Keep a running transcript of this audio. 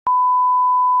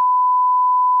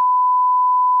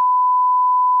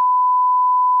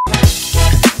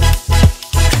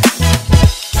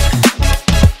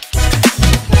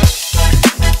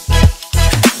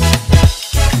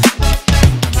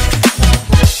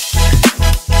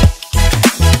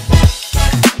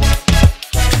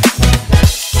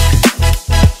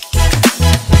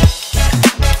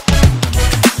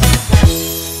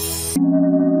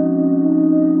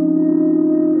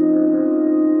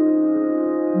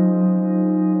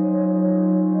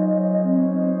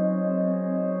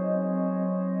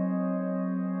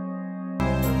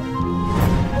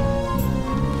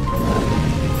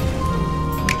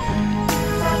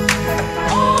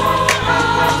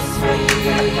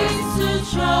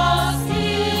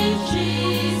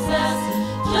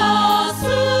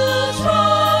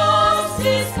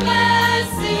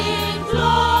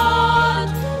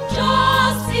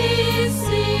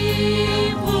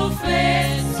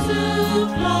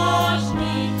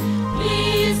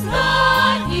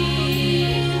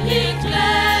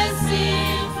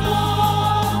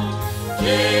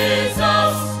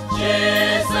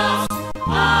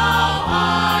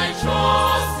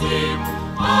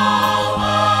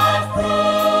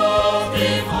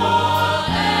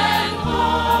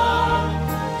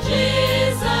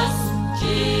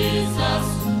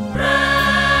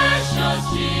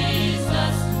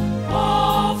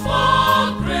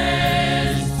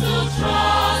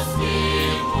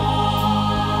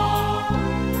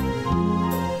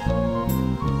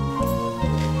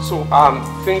So I'm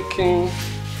thinking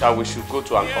that we should go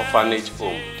to an orphanage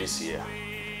home this year.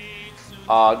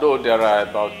 Though there are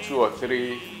about 2 or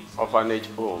 3 orphanage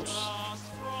homes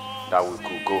that we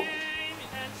could go.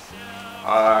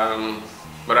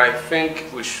 But I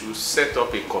think we should set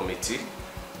up a committee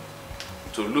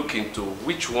to look into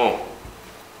which one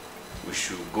we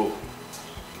should go.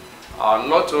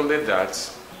 Not only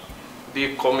that,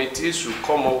 the committee should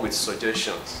come up with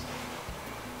suggestions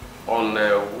on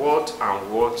what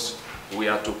we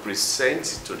are to present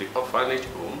to the orphanage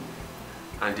home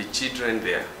and the children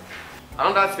there.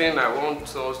 Another thing I want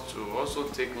us to also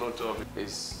take note of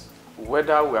is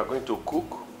whether we are going to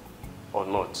cook or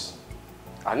not.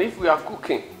 And if we are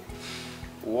cooking,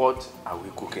 what are we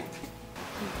cooking?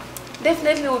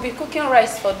 Definitely we'll be cooking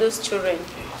rice for those children.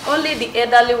 Only the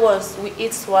elderly ones will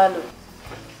eat swallow.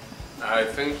 I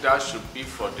think that should be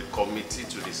for the committee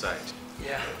to decide.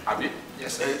 Yeah. Abi?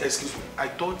 Yes, excuse me. I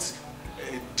thought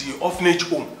the orphanage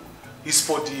home is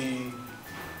for the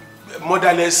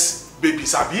motherless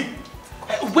babies, Abi?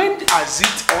 When has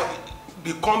it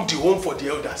become the home for the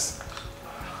elders?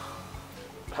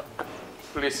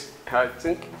 Please, I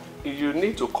think you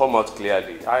need to come out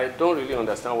clearly. I don't really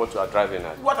understand what you are driving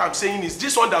at. What I'm saying is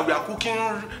this one that we are cooking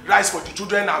rice for the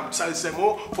children and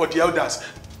semo for the elders.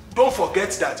 Don't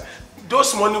forget that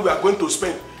those money we are going to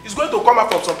spend is going to come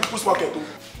out from some people's pocket too.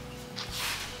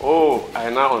 Oh, I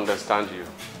now understand you.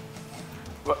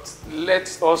 But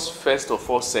let us first of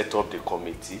all set up the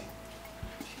committee.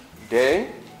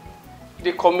 Then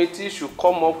the committee should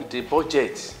come up with a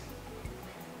budget.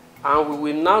 And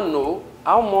we will now know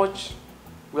how much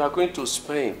we are going to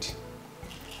spend.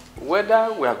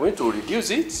 Whether we are going to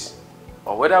reduce it,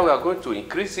 or whether we are going to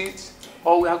increase it,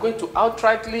 or we are going to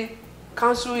outrightly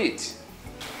cancel it.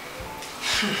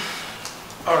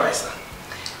 All right, sir.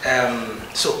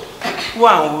 So, who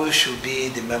and who should be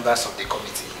the members of the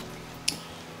committee?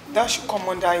 That should come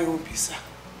under AOP, sir.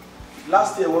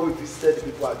 Last year when we visited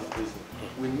the people at the prison,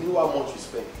 we knew how much we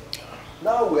spent.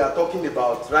 Now we are talking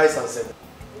about rice and semo.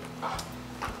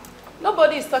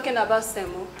 Nobody is talking about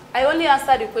semo. I only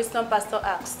answered the question Pastor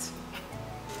asked.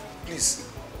 Please,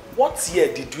 what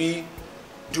year did we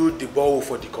do the borrow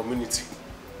for the community?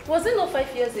 Was it not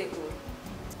 5 years ago?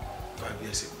 5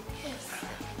 years ago. Yes.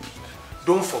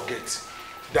 Don't forget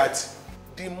that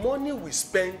the money we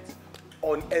spent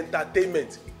on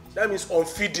entertainment, that means on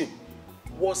feeding,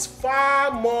 was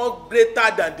far more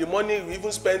greater than the money we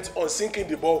even spent on sinking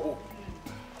the borehole.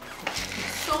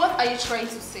 So what are you trying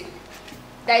to say?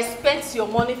 That I spent your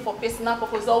money for personal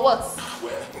purpose or what?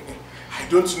 Well, I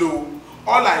don't know.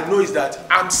 All I know is that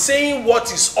I'm saying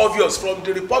what is obvious from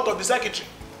the report of the secretary.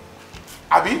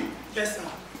 Abi? Yes, sir.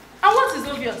 And what is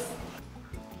obvious?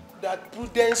 That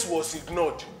prudence was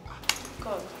ignored.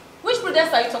 God. Which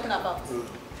prudence are you talking about?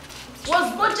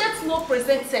 Was budget not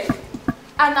presented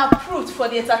and approved for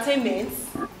the entertainment?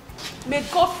 May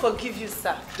God forgive you,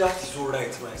 sir. That is all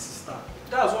right, my sister.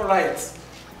 That's all right.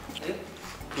 Eh?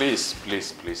 Please,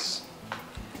 please, please.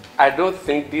 I don't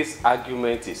think this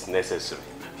argument is necessary.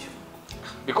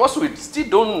 Because we still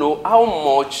don't know how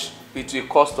much it will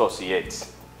cost us yet.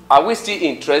 Are we still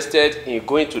interested in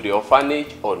going to the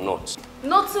orphanage or not?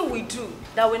 Nothing we do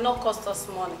that will not cost us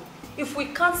money. If we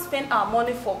can't spend our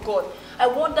money for God, I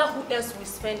wonder who else we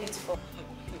spend it for.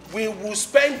 We will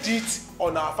spend it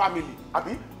on our family,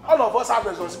 Abi. All of us have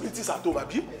responsibilities at home,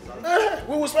 Abi.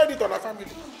 We will spend it on our family.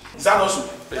 Is that also?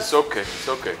 It's okay, it's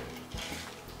okay.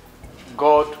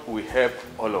 God will help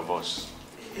all of us.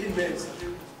 Amen.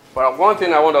 But one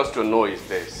thing I want us to know is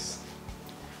this.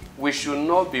 We should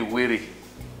not be weary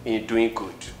in doing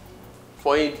good.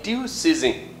 For in due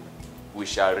season, we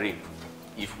shall reap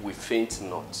if we faint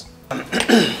not.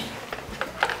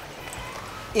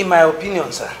 In my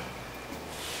opinion, sir,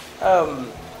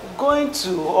 going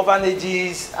to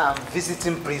orphanages and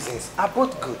visiting prisons are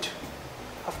both good.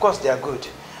 Of course, they are good.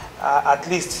 At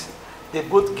least they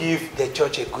both give the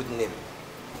church a good name.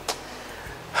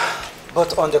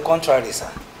 But on the contrary,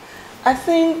 sir, I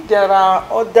think there are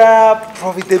other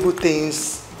profitable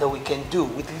things that we can do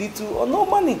with little or no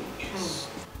money.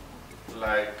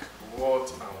 Like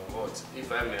what and what,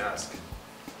 if I may ask?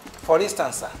 For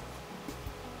instance, sir,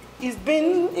 it's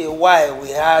been a while we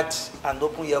had an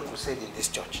open air crusade in this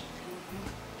church.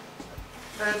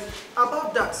 And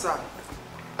about that, sir,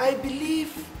 I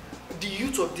believe the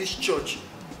youth of this church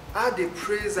had a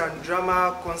praise and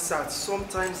drama concert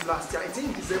sometimes last year. I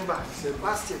think December.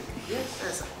 Last year. Yes,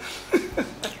 sir.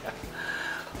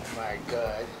 Oh my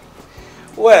God.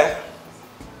 Well,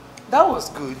 that was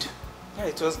good. Yeah,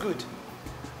 it was good.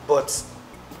 But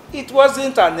it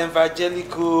wasn't an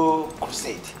evangelical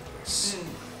crusade.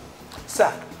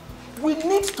 Sir, we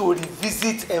need to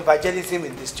revisit evangelism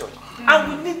in this church.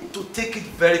 And we need to take it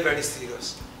very, very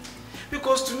serious.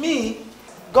 Because to me,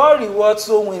 God rewards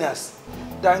soul winners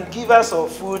than givers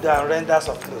of food and renders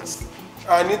of clothes.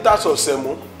 And eaters of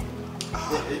semo.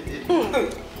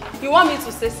 You want me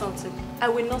to say something? I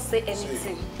will not say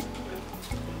anything.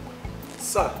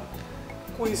 Sir,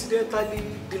 coincidentally,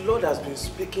 the Lord has been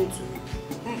speaking to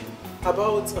you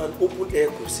about an open air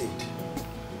crusade.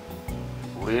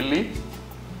 Really?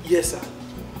 Yes, sir.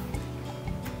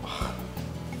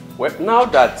 Well, now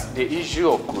that the issue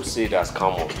of crusade has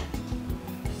come up,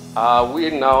 are we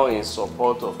now in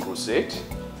support of crusade?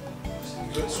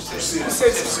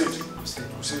 Crusade.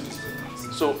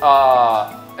 So,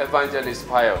 Evangelist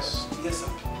Pius, Yes, sir.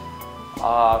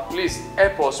 please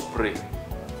help us pray.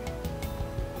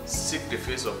 Seek the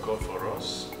face of God for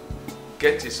us.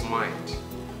 Get his mind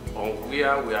on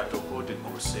where we are to hold the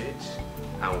crusade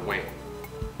and when.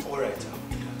 All right.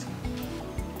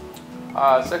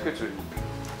 Secretary.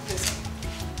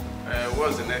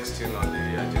 What's the next thing on the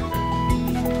agenda?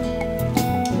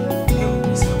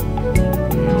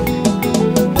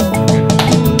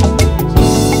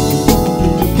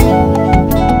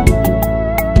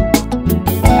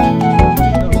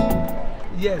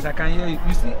 Yes, I can hear you.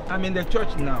 You see, I'm in the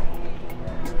church now.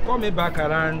 Call me back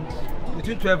around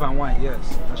between 12 and 1.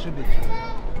 Yes, I should be.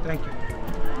 Thank you.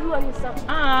 You and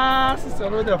sir. Sister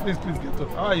Rhoda, please get up.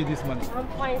 How are you this morning? I'm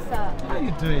fine, sir. How are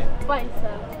you doing? Fine,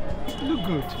 sir. You look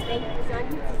good. Thank you, sir. You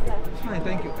too, sir. Fine,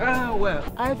 thank you. Well,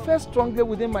 I felt strongly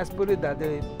within my spirit that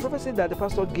the prophecy that the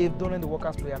pastor gave during the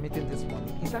workers' prayer meeting this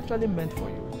morning is actually meant for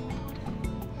you.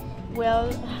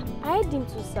 Well, I didn't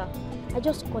too, sir. I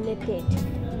just connected.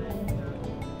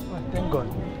 Oh, thank God.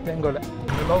 Thank God.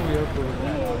 The Lord will help you.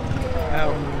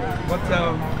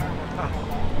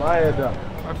 My head.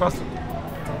 My pastor.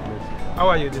 How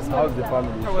are you this morning? How's the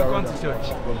family? Welcome to church.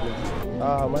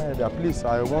 My head, please,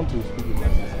 I want to speak with my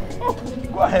sister. Oh,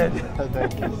 go ahead.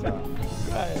 Thank you, sir.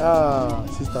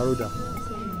 Sister Rhoda,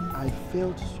 I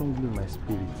felt strongly in my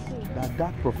spirit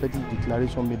that prophetic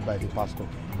declaration made by the pastor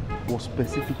was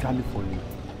specifically for you.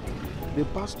 The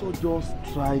pastor just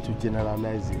tried to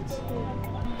generalize it. So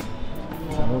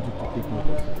I want you to take note of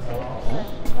it.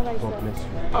 All right, God sir. bless you.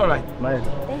 All right. My head.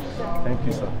 Thank you, sir. Thank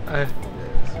you, sir.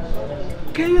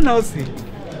 Can you now see?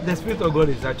 The Spirit of God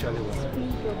is actually one.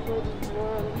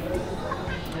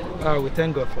 We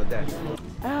thank God for that.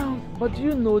 But do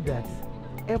you know that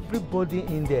everybody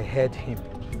in there heard him?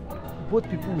 Both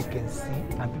people we can see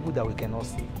and people that we cannot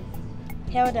see.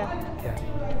 Helder, Yeah.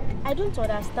 I don't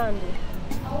understand.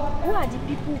 Who are the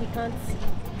people we can't see?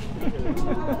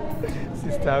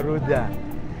 Sister Rhoda,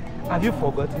 have you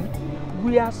forgotten?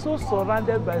 We are so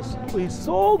surrounded by a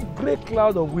so great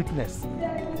cloud of witness.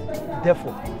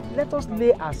 Therefore, let us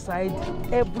lay aside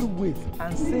every weight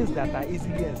and sins that are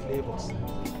easily enslave us.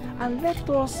 And let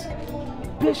us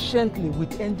patiently,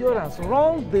 with endurance,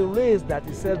 run the race that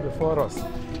is set before us,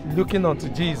 looking unto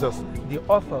Jesus, the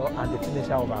author and the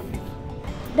finisher of our faith.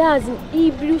 That's in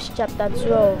Hebrews chapter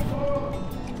 12.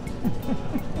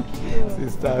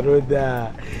 Sister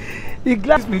Rhoda, it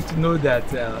glads me to know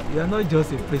that you are not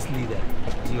just a priest leader,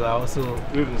 you are also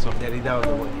the leader of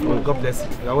the world. God bless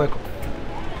you. You are welcome.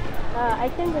 I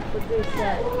thank God for this,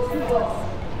 sir. See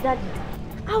what, Daddy,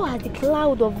 how has the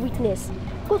cloud of witness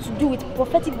got to do with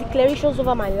prophetic declarations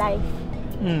over my life?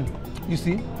 You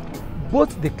see,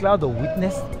 both the cloud of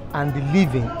witness and the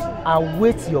living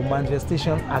await your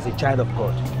manifestation as a child of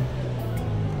God.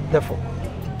 Therefore,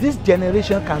 this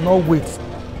generation cannot wait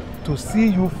to see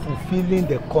you fulfilling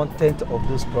the content of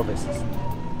those prophecies.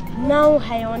 Now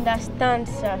I understand,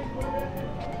 sir.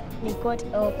 May God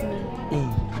help me.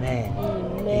 Amen.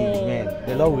 Amen. Amen.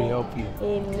 The Lord will help you.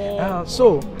 Amen.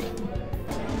 So,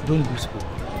 don't lose hope.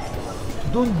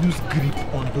 Don't lose grip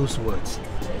on those words.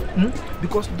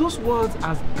 Because those words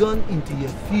have gone into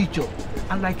your future,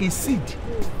 and like a seed,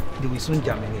 they will soon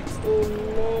germinate.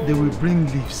 They will bring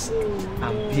leaves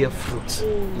and bear fruit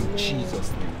in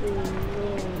Jesus' name.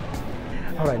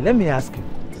 All right, let me ask you,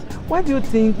 why do you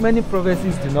think many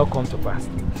prophecies do not come to pass?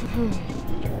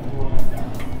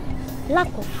 Lack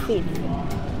of faith.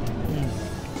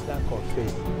 Lack of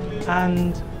faith.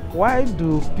 And why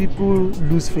do people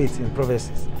lose faith in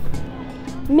prophecies?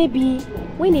 Maybe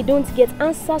when they don't get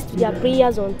answers to their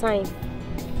prayers on time.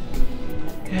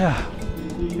 Yeah,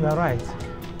 you are right.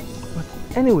 But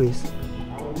anyways,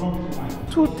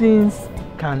 two things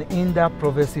can hinder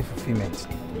prophecy fulfillment.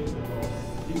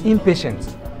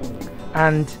 Impatience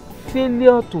and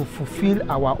failure to fulfill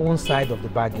our own side of the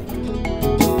bargain.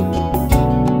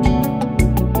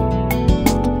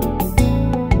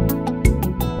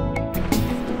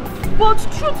 But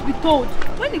truth be told,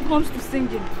 when it comes to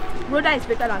singing, Rhoda is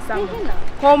better than Samuel.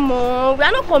 Come on, we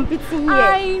are not competing here.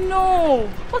 I know,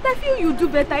 but I feel you do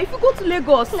better if you go to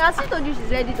Lagos. As she told you she's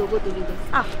ready to go to Lagos.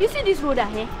 You see this Rhoda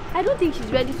here? I don't think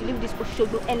she's ready to leave this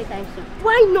Osogbo anytime soon.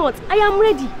 Why not? I am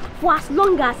ready. For as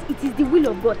long as it is the will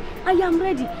of God, I am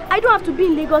ready. I don't have to be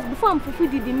in Lagos before I'm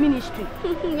fulfilled in the ministry.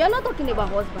 We are not talking about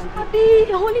husband.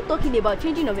 We are only talking about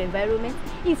changing of environment,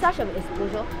 in search of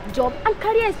exposure, job, and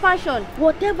career expansion.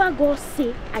 Whatever God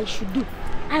say I should do,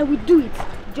 I will do it.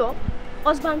 Job,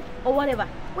 husband, or whatever.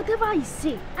 Whatever I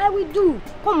say, I will do.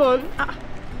 Come on.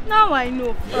 Now I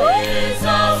know. Jesus,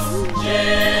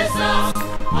 Jesus,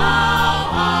 how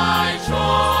I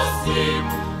trust him,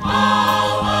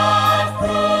 how I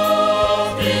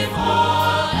prove him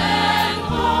all and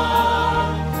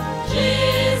all.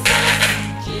 Jesus,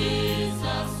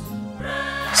 Jesus.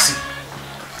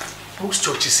 See, most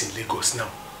churches in Lagos now,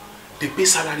 they pay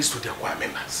salaries to their choir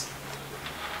members.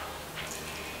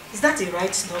 Is that a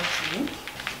right doctrine?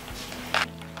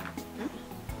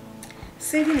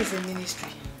 Singing is a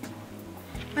ministry,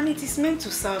 and it is meant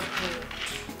to serve God.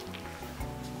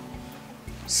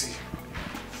 See,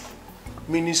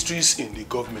 ministries in the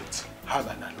government have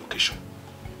an allocation.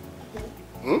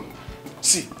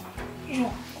 See,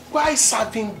 why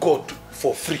serving God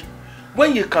for free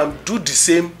when you can do the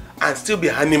same and still be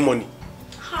earning money?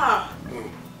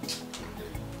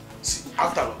 See,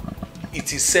 after all,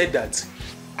 it is said that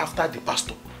after the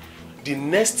pastor, the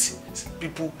next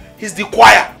people is the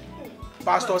choir.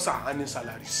 Pastors are earning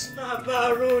salaries.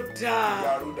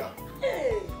 Rhoda.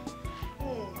 Hey.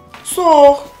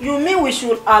 So, you mean we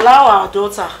should allow our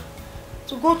daughter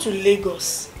to go to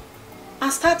Lagos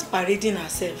and start parading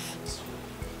herself,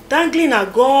 dangling her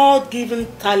God-given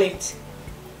talent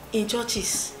in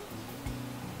churches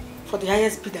for the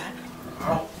highest bidder?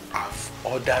 How have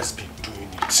others been doing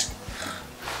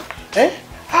it?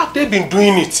 How have they been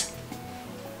doing it?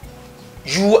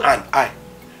 You and I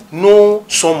know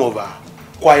some of our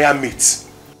choir mates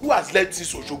who has left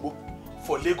this Osogbo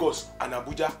for Lagos and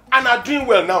Abuja and are doing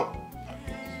well now.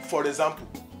 For example,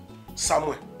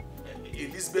 Samuel,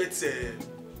 Elizabeth's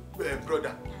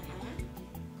brother.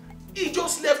 He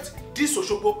just left this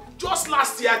Osogbo just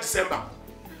last year, December.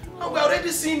 And we're already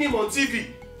seeing him on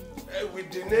TV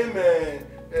with the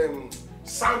name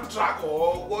Soundtrack,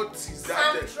 or what is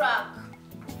that? Soundtrack.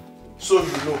 So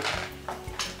you know.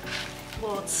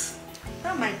 But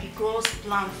that might be God's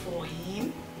plan for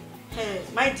him. Hey,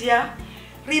 my dear,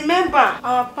 remember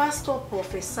our pastor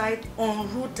prophesied on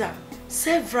Rhoda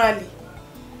severally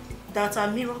that a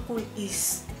miracle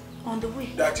is on the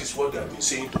way. That is what they have been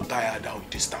saying to tie her down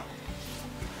this time.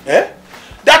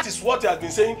 That is what they have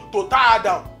been saying to tie her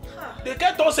down. They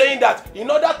kept on saying that in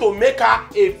order to make her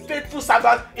a faithful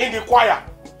servant in the choir.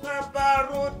 Baba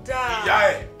Rhoda.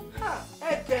 Yeah.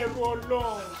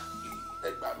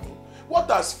 What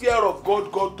has fear of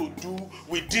God got to do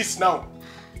with this now?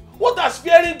 What has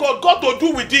fearing God got to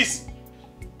do with this?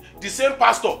 The same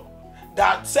pastor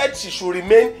that said she should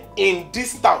remain in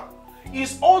this town,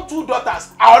 his own two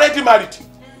daughters are already married.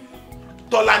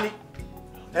 Tolani.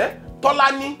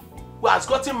 Tolani, who has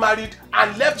gotten married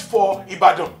and left for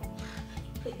Ibadan.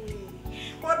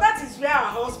 But that is where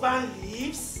her husband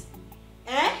lives.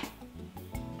 And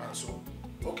so,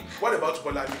 okay, what about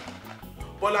Bolale?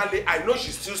 Bolale, I know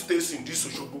she still stays in this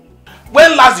Osogbo.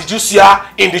 When last did you see her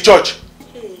in the church?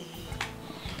 Hey.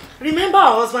 Remember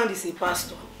her husband is a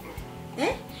pastor.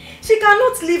 She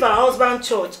cannot leave her husband's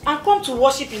church and come to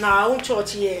worship in her own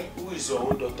church here. Who is your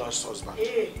own daughter's husband?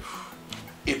 Hey.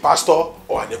 A pastor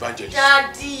or an evangelist?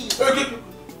 Daddy.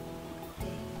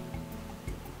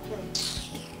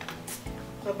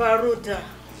 Baba Rhoda.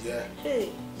 Yeah. Hey.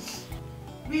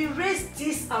 We raised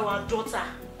this our daughter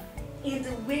in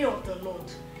the way of the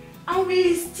Lord, and we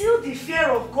instill the fear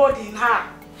of God in her.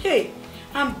 Hey,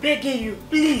 I'm begging you,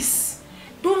 please,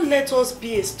 Don't let us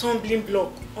be a stumbling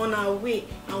block on our way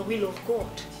and will of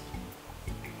God.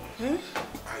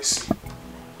 I see.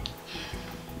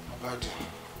 But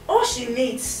all she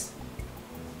needs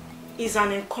is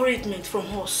an encouragement from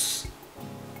us.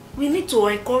 We need to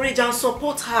encourage and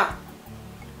support her.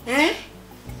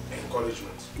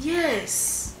 Encouragement?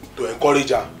 Yes. To encourage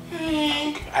her?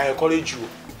 Okay, I encourage you.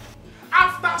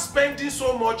 After spending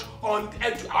so much on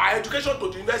our education to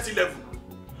the university level,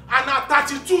 and at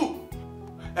 32,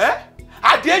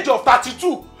 at the age of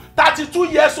 32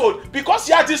 years old, because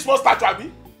she has this small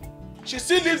stature, she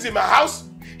still lives in my house,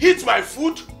 eats my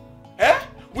food,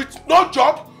 with no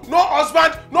job, no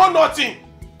husband, no nothing.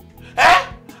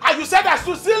 And you said I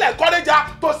should still encourage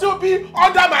her to still be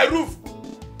under my roof.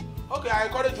 Okay, I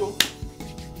encourage you.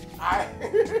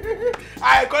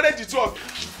 I encourage you too.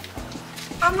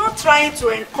 I'm not trying to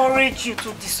encourage you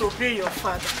to disobey your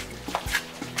father.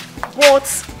 But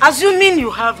assuming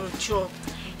you have a job,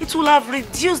 it will have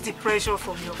reduced the pressure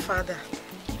from your father.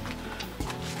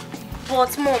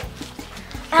 But Mom,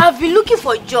 I have been looking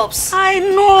for jobs. I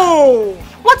know.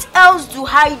 What else do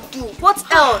I do? What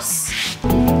else?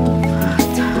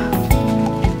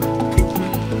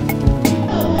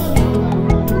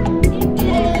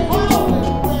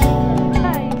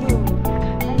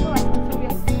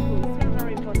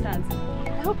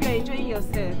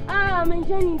 I'm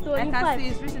enjoying it. I can see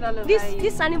it's written all over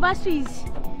this anniversary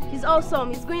is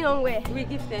awesome. It's going on well. We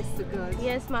give thanks to God.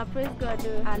 Yes, ma, praise God.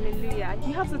 Hallelujah.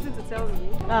 You have something to tell me?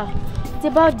 It's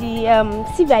about the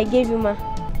CV I gave you, ma.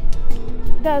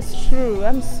 That's true.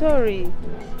 I'm sorry.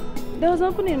 There was an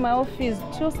opening in my office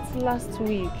just last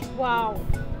week. Wow.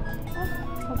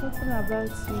 I've forgotten about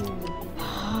you.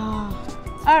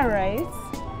 All right.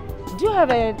 Do you have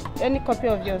any copy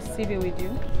of your CV with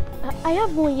you? I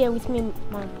have one here with me,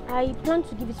 ma'am. I plan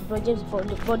to give it to Bro James, but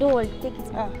don't worry, take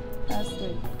it. That's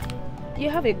good. You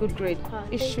have a good grade.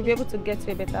 You should be able to get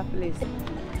to a better place.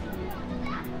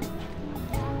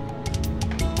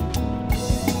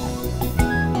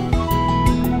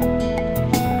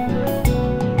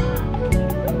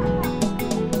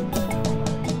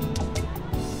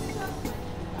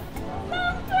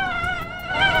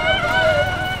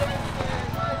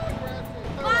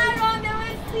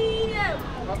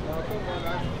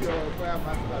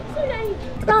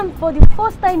 For the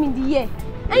first time in the year,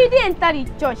 and you didn't enter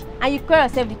the church, and you call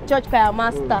yourself the church choir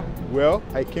master. Well,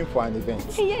 I came for an event.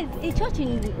 Yes, a church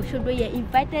in Osogbo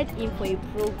invited him for a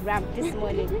program this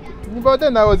morning. But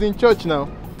then I was in church now.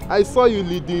 I saw you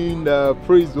leading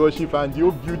praise worship, and the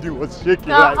whole building was shaking.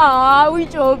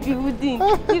 Which whole building?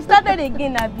 You started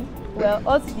again, Abi. Well,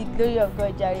 all to the glory of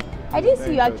God, Jerry. I didn't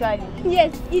see you actually.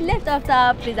 Yes, he left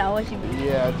after praise and worship.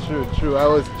 Yeah, true. I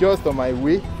was just on my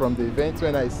way from the event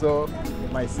when I saw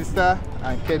my sister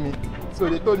and Kemi. So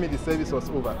they told me the service was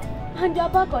over. And you're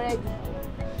back already?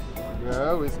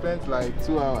 Well, we spent like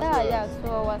 2 hours. Yeah,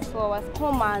 2 hours.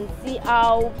 Come and see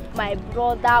how my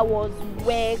brother was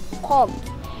welcomed.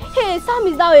 Hey, Sam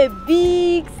is now a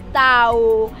big star.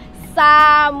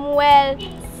 Samtrack.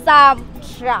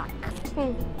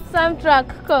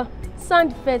 Samtrack. Sound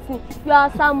defense. You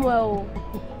are Samuel.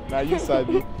 Now you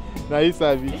sabi.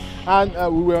 And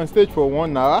we were on stage for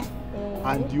 1 hour.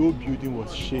 And the whole building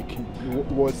was shaking. It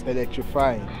was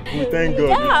electrifying. We thank God.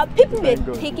 Yeah, people were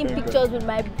taking pictures with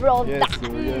my brother.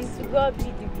 Yes. To God be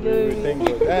the glory. We thank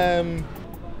God.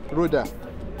 Rhoda,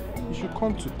 you should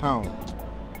come to town.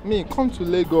 Come to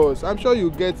Lagos. I'm sure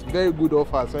you'll get very good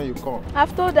offers when you come.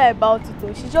 I've told her about it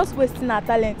though. She's just wasting her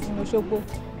talent in Osogbo.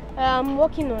 I'm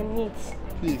working on it.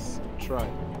 Please, try.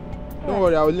 Don't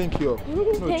worry, I'll link you up.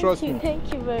 No, trust me.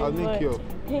 Thank you very much. I'll link you up.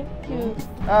 Thank you.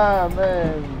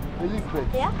 Elizabeth.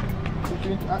 Yeah?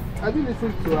 Have you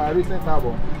listened to our recent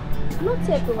album? Not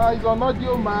yet. It's on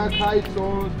Audio Max,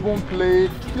 iTunes, Boomplay.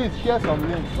 Please share some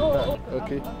links.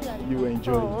 Okay? You will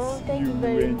enjoy it. Thank you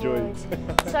very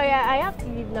much. Sorry, I have to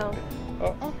leave now.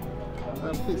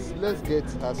 Please, let's get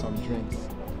her some drinks.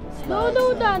 No,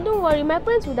 don't worry. My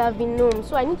parents would have been home,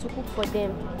 so I need to cook for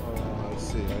them. I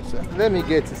see. Let me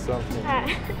get you something.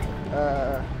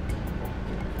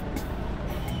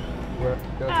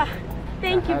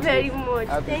 Thank you very much.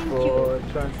 Thank you.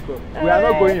 Transport. We are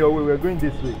not going your way, we're going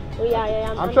this way. Oh,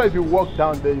 yeah. I'm sure if you walk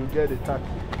down there, you get a taxi.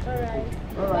 Alright.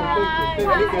 Alright,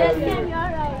 take care.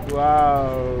 Alright.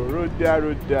 Wow,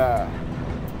 Rhoda.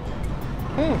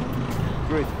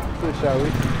 Great. So shall we?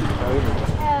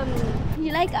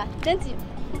 You like her, don't you?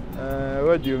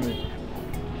 What do you mean?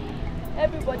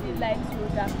 Everybody likes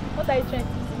Rhoda. What are you trying to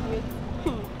insinuate?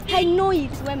 I know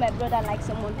it when my brother likes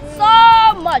someone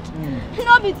so much.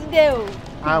 Not be today.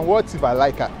 And what if I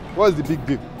like her? What's the big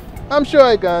deal? I'm sure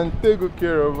I can take good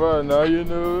care of her now, you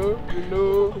know.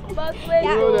 But wait,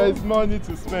 There's money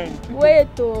to spend. Wait,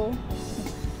 oh.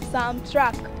 Sam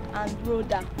Track and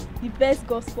Rhoda, the best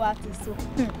gospel artists. So,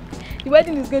 the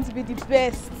wedding is going to be the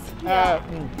best.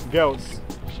 Girls,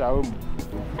 shall we move?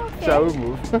 Okay. Shall we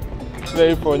move?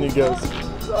 Very funny girls.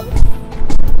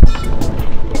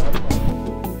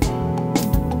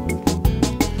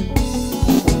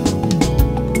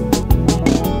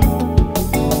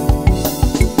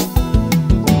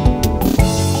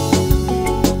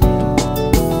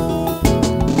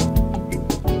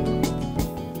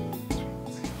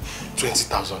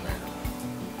 20,000 naira.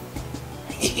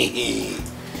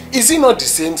 Is he not the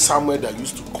same Samuel that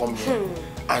used to come here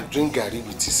and drink garri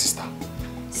with his sister?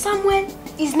 Samuel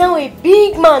is now a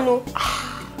big man. Oh.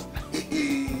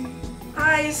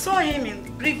 I saw him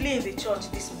briefly in the church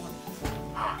this morning.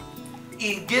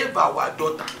 He gave our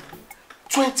daughter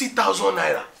 20,000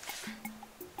 naira.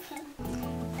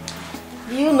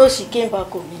 You know she came back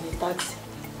home in a taxi.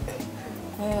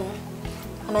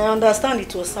 And I understand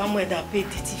it was Samuel that paid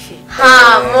the fee.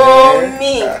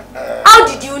 Mommy! How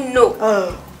did you know?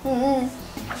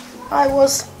 I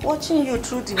was watching you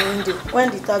through the window when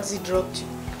the taxi dropped you.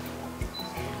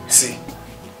 See,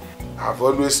 I've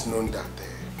always known that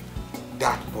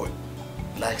that boy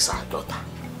likes our daughter.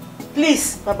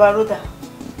 Please, Baba Rhoda,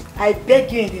 I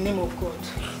beg you in the name of God.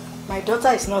 My daughter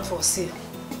is not for sale.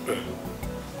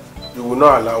 You will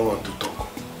not allow one to talk.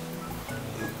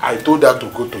 I told her to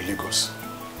go to Lagos.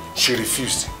 She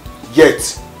refused.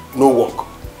 Yet, no work.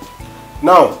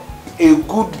 Now, a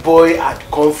good boy had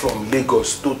come from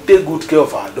Lagos to take good care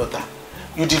of our daughter.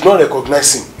 You did not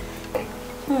recognize him.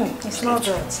 It's not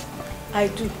that. I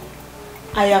do.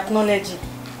 I acknowledge him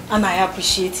and I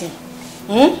appreciate him.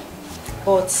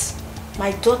 But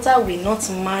my daughter will not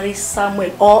marry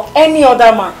Samuel or any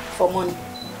other man for money.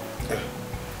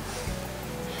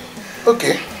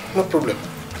 Okay, no problem.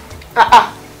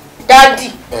 Daddy,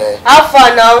 how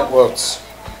far now? What?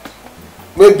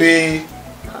 Maybe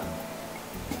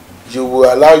you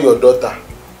will allow your daughter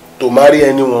to marry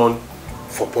anyone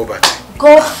for poverty.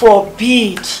 God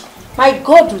forbid. My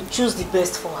God will choose the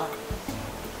best for her.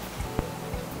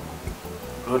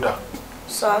 Rhoda.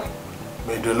 Sir.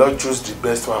 May the Lord choose the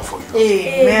best one for you.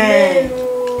 Amen.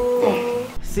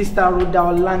 Sister Rhoda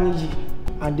Olaniyi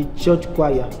and the church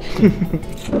choir.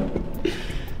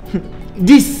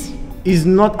 This is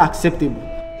not acceptable.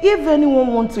 If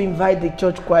anyone wants to invite the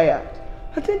church choir,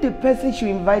 I think the person should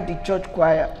invite the church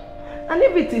choir. And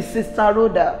if it is Sister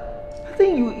Rhoda, I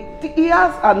think he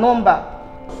has a number.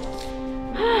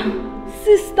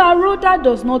 Sister Rhoda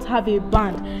does not have a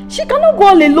band. She cannot go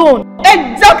all alone.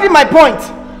 Exactly my point.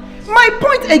 My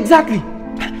point exactly.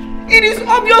 It is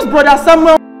obvious Brother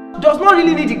Samuel does not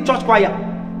really need the church choir.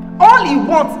 All he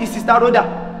wants is Sister Rhoda.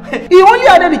 He only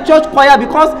added the church choir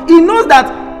because he knows that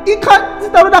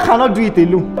Sister Rhoda cannot do it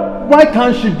alone. Why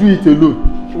can't she do it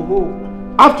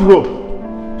alone? After all,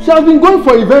 she has been going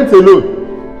for events alone.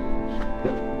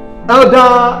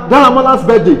 Elder Daramola's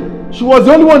birthday, she was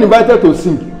the only one invited to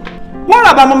sing.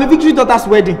 What about Mommy Victory's daughter's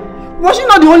wedding? Was she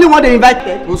not the only one they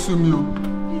invited? Osumio.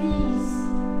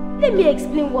 Please, let me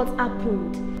explain what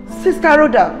happened. Sister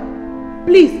Rhoda,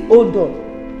 please hold on.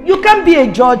 You can't be a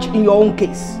judge in your own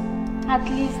case. At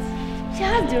least, she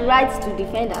has the right to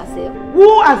defend herself.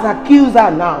 Who has accused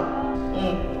her now?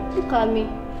 Look at me.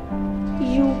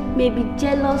 You may be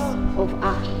jealous of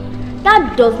her.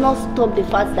 That does not stop the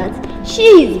fact that she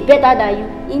is better than you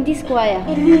in this choir.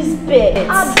 Elizabeth.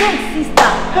 I beg, sister.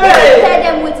 Hey. Tell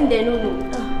them waiting they no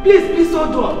know. Please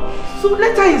hold on. So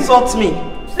let her insult me.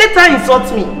 Let her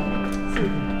insult me. See,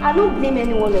 I don't blame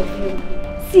any one of you.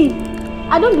 See,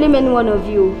 I don't blame any one of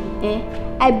you.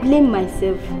 I blame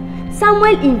myself.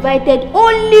 Samuel invited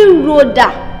only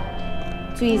Rhoda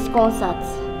to his concert,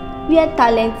 where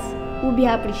talent will be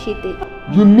appreciated.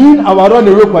 You mean our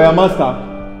runaway choir master?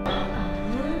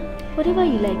 Whatever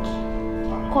you like,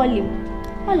 call him.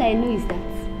 All I know is that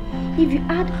if you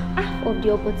had half of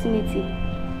the opportunity,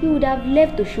 you would have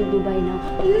left Oshogbo by now.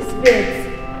 Elizabeth,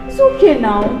 it's okay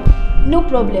now. No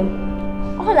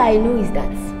problem. All I know is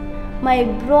that my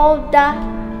brother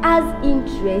has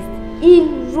interest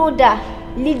in Rhoda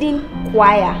leading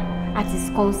choir at his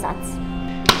concert.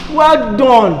 Well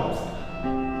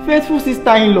done, faithful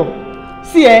sister-in-law.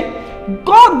 See,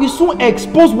 God will soon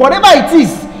expose whatever it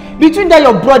is between that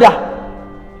your brother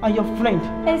and your friend.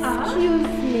 Excuse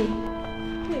me.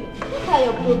 What are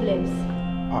your problems?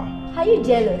 Are you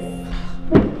jealous?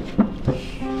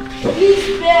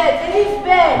 Elizabeth!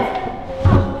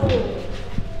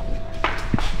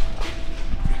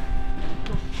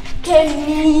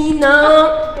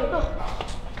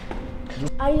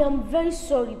 I am very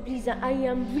sorry, please. I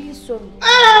am really sorry.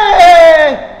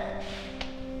 Hey!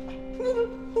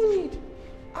 Who need?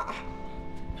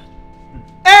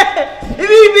 Hey! If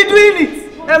you be doing it,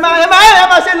 am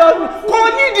I say Lord? Come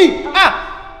need it.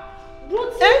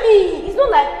 Rotimi, it's not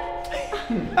like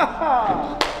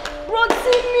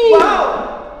Rotimi. Wow.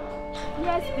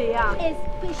 Yes, they are.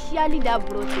 Especially that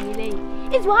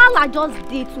Rotimi. It's Wahala just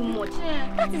did too much.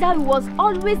 That is how he was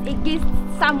always against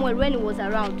Samuel when he was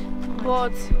around.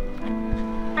 But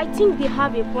I think they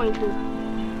have a point though.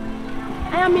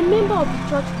 I am a member of the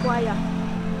church choir.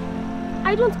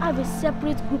 I don't have a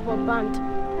separate group or band.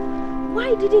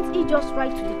 Why didn't he just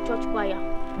write to the church choir?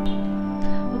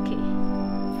 Okay.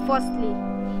 Firstly,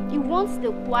 he wants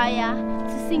the choir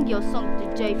to sing your song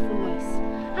with a joyful noise.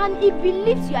 And he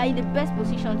believes you are in the best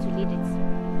position to lead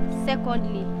it.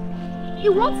 Secondly, he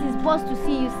wants his boss to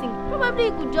see you sing. Probably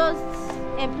he could just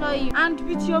employ you. And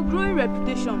with your growing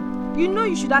reputation, you know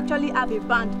you should actually have a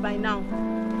band by now.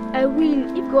 I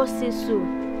will, if God says so.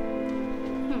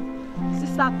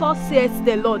 Sister Thor says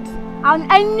the Lord.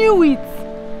 And I knew it.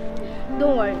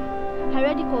 Don't worry. I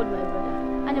already called my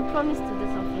brother. And I promised to do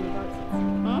something about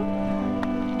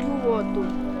it. Do what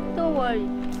though? Don't worry.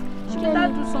 She better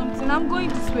do something. I'm going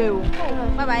this way.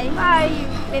 Bye-bye. Bye.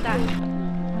 Later.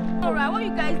 Alright, what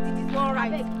you guys did is not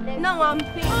right. Now I'm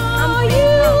paying. Are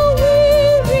you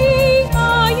weary?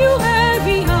 Are you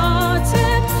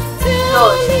heavy-hearted?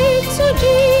 Tell it to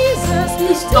Jesus.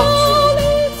 Please talk to me.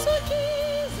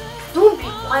 Don't be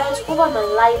quiet over my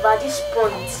life at this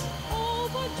point.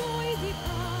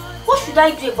 What should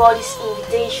I do about this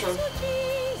invitation?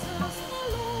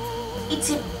 It's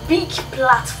a big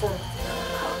platform.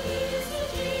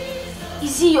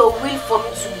 Is it your will for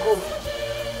me to go?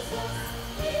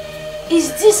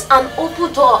 Is this an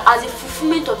open door as a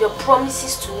fulfillment of your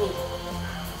promises to me?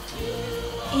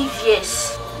 If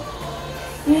yes,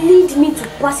 lead me to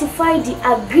pacify the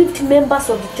aggrieved members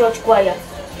of the church choir.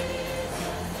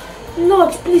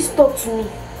 Lord, please talk to me.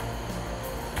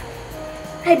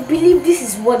 I believe this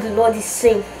is what the Lord is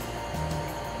saying.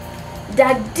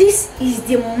 That this is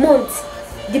the month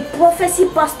the prophecy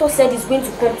pastor said is going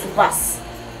to come to pass.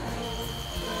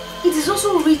 It is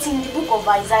also written in the book of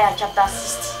Isaiah chapter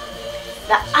 60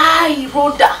 that I,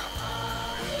 Rhoda,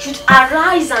 should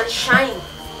arise and shine,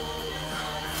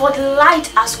 for the light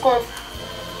has come,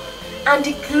 and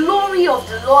the glory of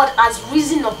the Lord has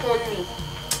risen upon me.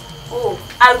 Oh,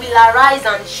 I will arise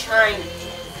and shine.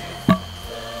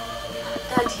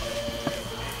 Daddy.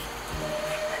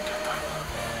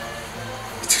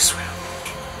 It is well.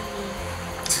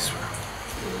 It is well.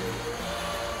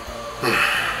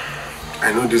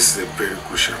 I know this is a very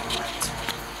crucial moment.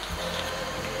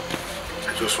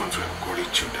 I just want to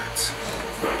encourage you that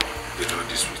the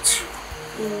Lord is with you.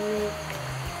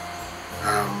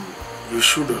 You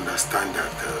should understand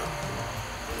that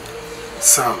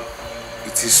Sam,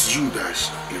 it is you that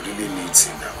he really needs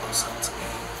in that concert.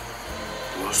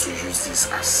 He wants to use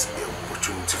this as an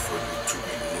opportunity for you to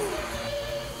be known.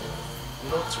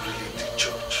 Not really the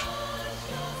church.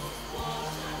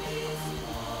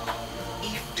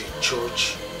 If the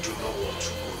church do not want to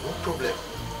go, no problem.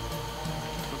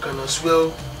 You can as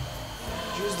well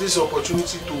use this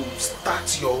opportunity to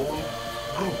start your own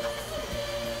group.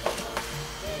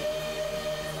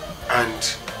 And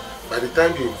by the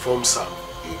time you inform Sam,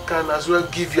 he can as well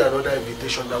give you another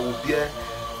invitation that will bear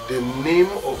the name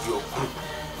of your group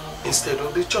instead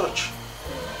of the church.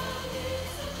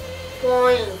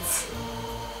 Point.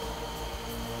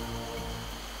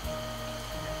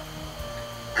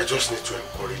 I just need to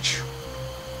encourage you.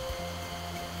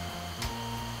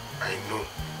 I know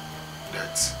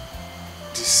that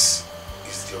this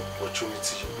is the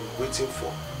opportunity you've been waiting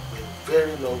for a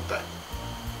very long time.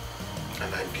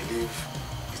 And I believe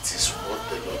it is what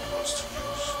the Lord wants to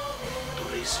use to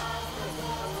raise you.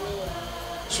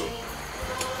 So,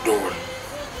 don't worry.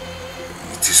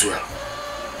 It is well.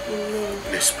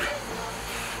 Let's pray.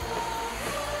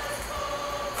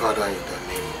 Father, in the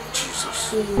name of Jesus.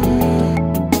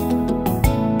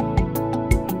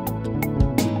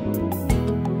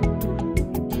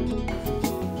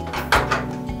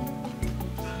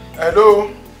 Hello?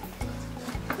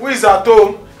 Who is at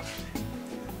home?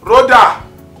 Rhoda!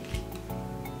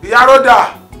 Yeah, Rhoda!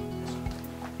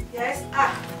 Yes,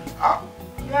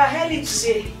 you are early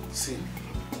today. See,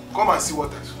 come and see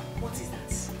what I do. What is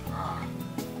that? See.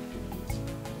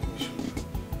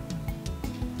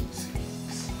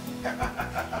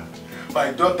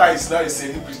 My daughter is now a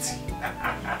celebrity.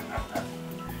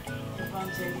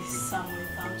 Evangelist Samuel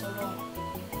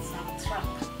Track.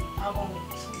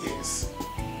 Yes.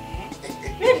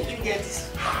 Where did you get this?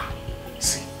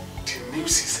 See, the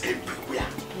news is everywhere.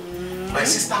 My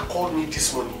sister called me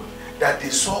this morning that they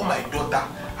saw my daughter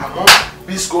among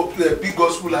big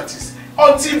gospel artists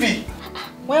on TV.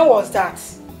 When was that?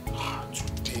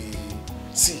 Today.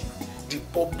 See, the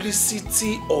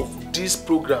publicity of this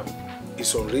program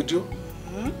is on radio,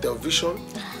 television,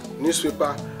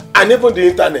 newspaper, and even the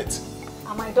internet.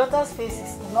 And my daughter's face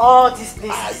is in all these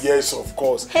places. Ah, yes, of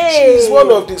course. Hey. She is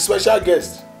one of the special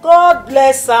guests. God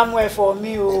bless Samuel for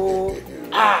me, oh.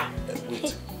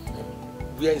 Wait.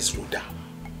 Where is Rhoda?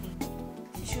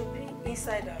 She should be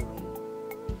inside her room.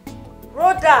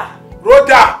 Rhoda!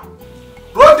 Rhoda!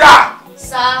 Rhoda!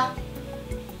 Sir.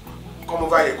 Come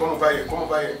over here, come over here, come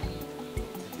over here.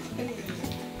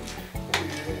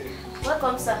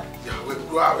 Welcome, sir. Yeah, wait,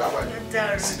 sit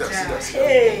down, sit down, sit down.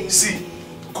 Hey. See,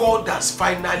 God has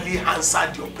finally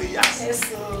answered your prayers. Yes,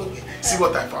 sir. See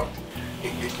what I found.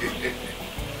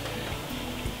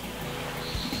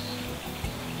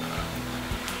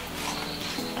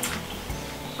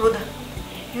 Rhoda,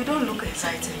 you don't look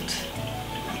excited.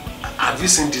 Have you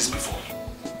seen this before?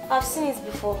 I've seen it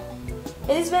before.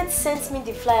 Elizabeth sent me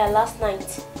the flyer last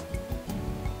night.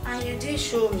 And you didn't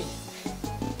show me.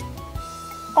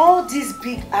 All these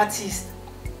big artists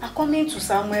are coming to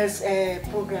Samuel's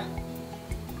program.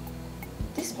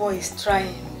 This boy is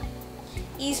trying.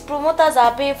 His promoters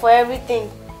are paying for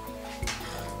everything.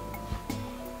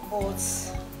 But,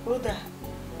 Rhoda,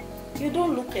 you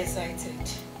don't look excited.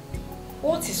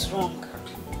 What is wrong?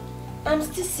 I'm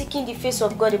still seeking the face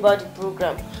of God about the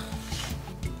program.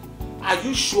 Are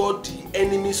you sure the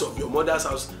enemies of your mother's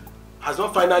house has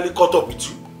not finally caught up with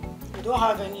you? You don't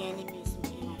have any enemies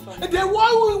in my family. And then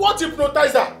what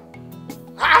hypnotized her?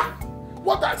 Huh?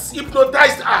 What has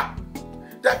hypnotized her?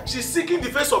 That she's seeking the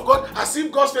face of God as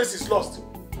if God's face is lost.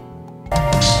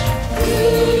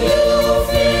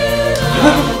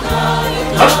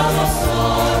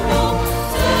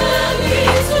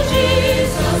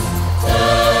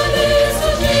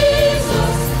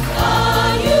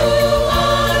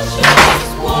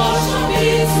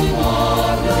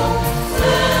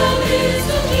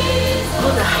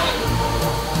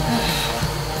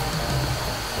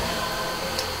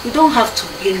 You don't have to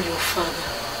blame your father.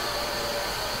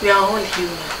 We are all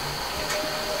human.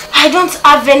 I don't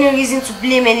have any reason to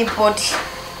blame anybody.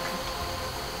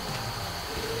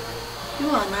 You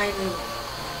and I know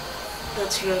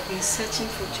that you have been searching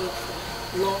for job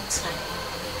for a long time.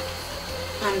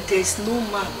 And there's no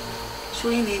man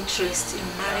showing interest in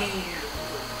marrying you.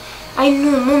 I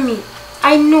know, Mommy.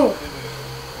 I know.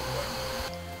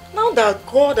 Now that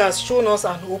God has shown us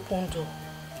an open door,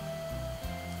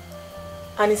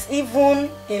 and it's even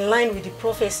in line with the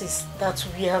prophecies that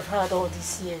we have had all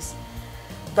these years,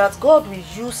 that God will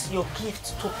use your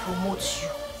gift to promote you.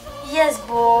 Yes,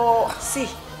 but... See,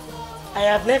 I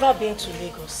have never been to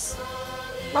Lagos.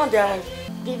 Now they are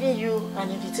giving you an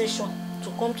invitation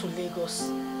to come to Lagos.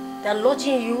 They are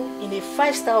lodging you in a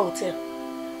 5-star hotel.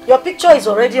 Your picture is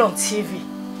already on TV.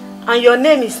 And your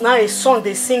name is now a song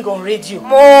they sing on radio.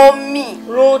 Mommy!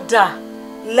 Rhoda,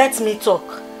 let me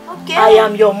talk. Okay. I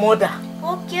am your mother.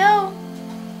 Okay.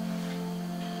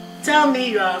 Tell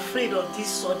me you are afraid of these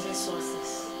sudden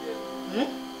sources.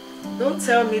 Don't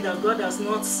tell me that God has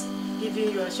not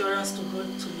given you assurance to go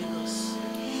to Lagos.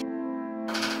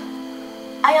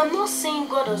 I am not saying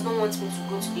God does not want me to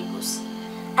go to Lagos.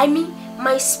 I mean,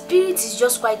 my spirit is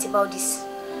just quiet about this.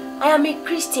 I am a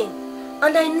Christian,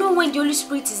 and I know when the Holy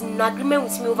Spirit is in agreement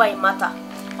with me over a matter.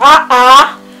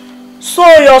 So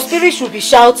your spirit should be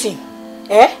shouting,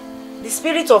 eh? The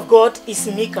Spirit of God is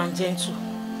meek and gentle.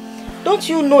 Don't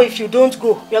you know if you don't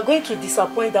go, you are going to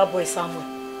disappoint that boy Samuel?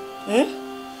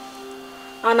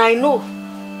 And I know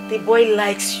the boy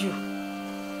likes you.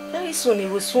 Very soon he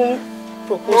will soon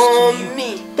propose to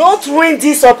you. Don't ruin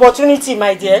this opportunity,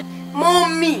 my dear.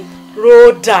 Mommy!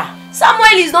 Rhoda.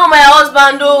 Samuel is not my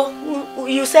husband, though.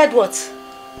 You said what?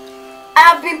 I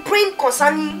have been praying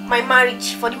concerning my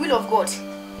marriage for the will of God.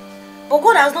 But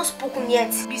God has not spoken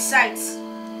yet. Besides,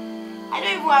 I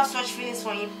don't even have such feelings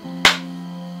for him.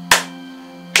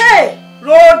 Hey,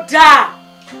 Rhoda!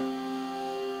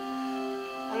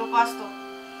 Hello, Pastor.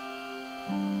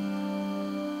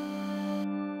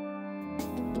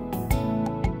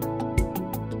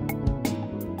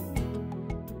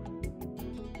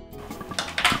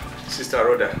 Sister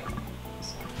Rhoda,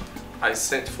 I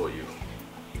sent for you.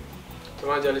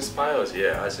 Evangelist Pius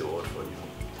here has a word for you.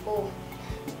 Oh,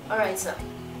 alright, sir.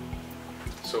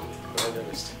 So,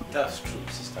 Evangelist. That's true,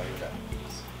 Sister Rhoda.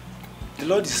 The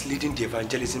Lord is leading the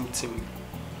evangelism team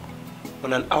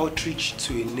on an outreach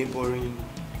to a neighboring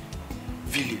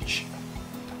village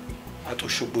at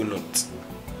Oshogbo North.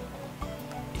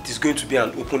 It is going to be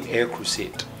an open air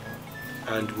crusade,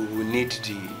 and we will need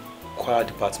the choir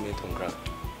department on ground.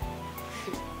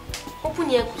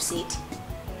 Open air crusade?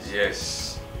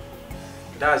 Yes.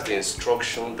 That's the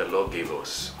instruction the Lord gave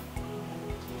us.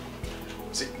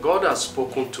 See, God has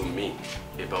spoken to me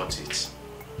about it,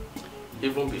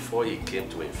 even before He came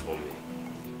to inform me.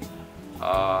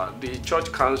 The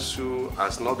church council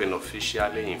has not been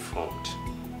officially informed,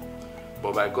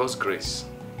 but by God's grace,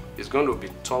 it's going to be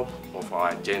top of our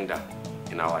agenda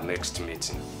in our next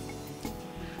meeting.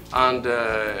 And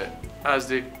as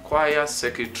the choir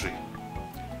secretary,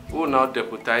 who now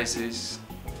deputizes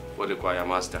for the choir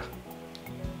master,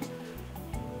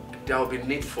 there will be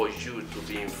need for you to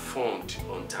be informed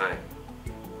on time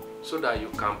so that you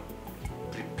can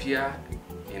prepare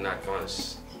in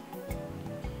advance.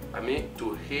 I mean,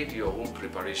 to aid your own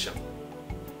preparation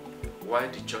while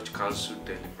the church council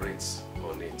deliberates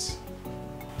on it.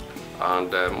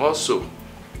 And also,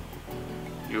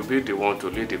 you'll be the one to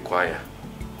lead the choir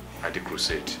at the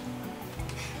crusade.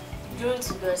 Glory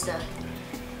to God, sir.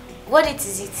 What date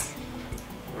is it?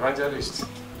 Evangelist,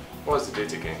 what's the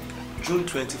date again? June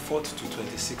 24th to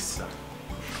 26th, sir.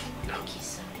 Okay,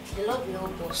 sir. The Lord will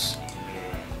help us.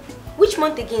 Which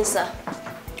month again, sir?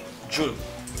 June.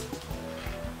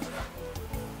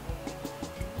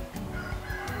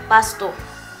 Pastor.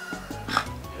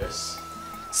 Yes?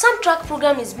 Some track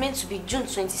program is meant to be June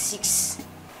 26th.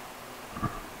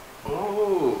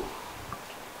 Oh,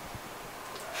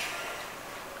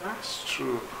 that's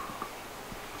true.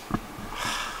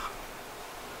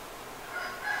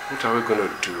 What are we going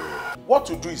to do? What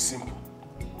to do is simple.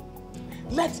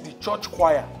 Let the church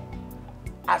choir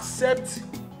accept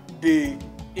the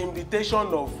invitation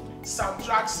of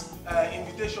Samtrack's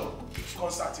invitation to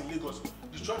concert in Lagos.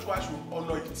 The church choir should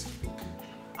honor it.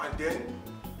 And then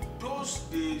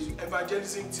the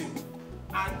evangelism team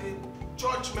and the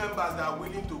church members that are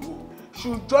willing to go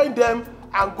should join them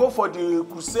and go for the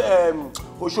crusade,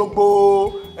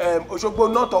 Oshogbo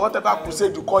North or whatever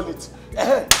crusade you call it.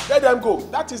 Let them go.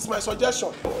 That is my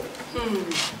suggestion.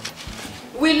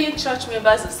 Willing church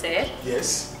members, you said?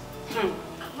 Yes.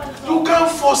 You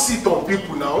can't force it on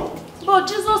people now. But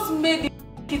Jesus made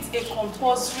it a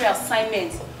compulsory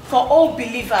assignment for all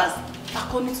believers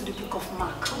according to the book of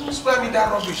Mark. Don't spare me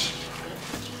that rubbish.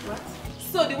 What?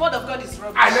 So the word of God is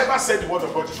rubbish? I never said the word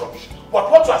of God is rubbish.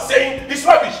 But what you are saying is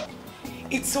rubbish.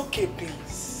 It's okay,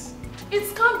 please.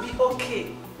 It can't be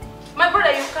okay. My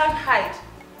brother, you can't hide.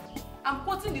 I'm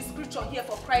quoting the scripture here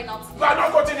for crying out. You are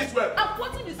not quoting it well. I'm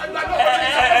quoting the scripture.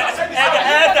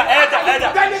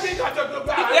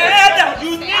 Elder,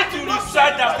 you need to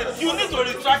retract that statement. You need to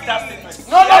retract that statement.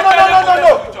 No.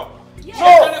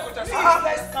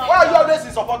 Why are you always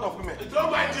in support of women?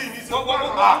 Don't mind him.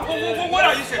 What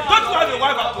are you saying? Don't you have a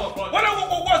wife at home?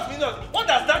 What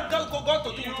does that got to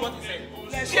do with what he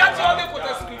said? She actually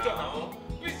quoted scripture now.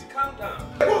 Please calm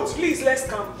down. Please, let's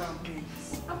calm down,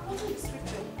 please. I'm quoting the scripture.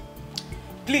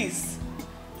 Please,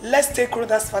 let's take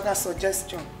Rhoda's father's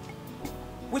suggestion,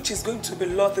 which is going to be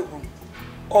laudable,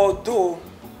 although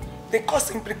the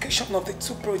cost implication of the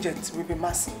two projects will be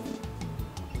massive.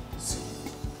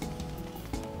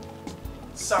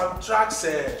 Samtrack's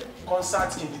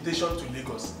concert invitation to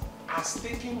Lagos has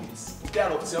taken its care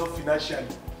of itself financially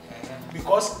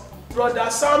because Brother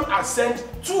Sam has sent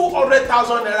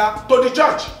 200,000 naira to the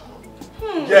church.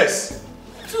 Yes.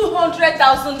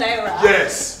 200,000 naira?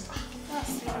 Yes.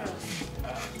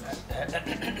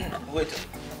 Wait.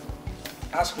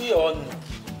 As we all know,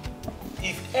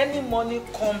 if any money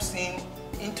comes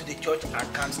into the church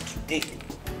account today,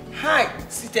 I,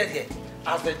 seated here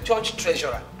as the church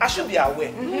treasurer, I should be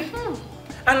aware.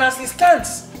 And as it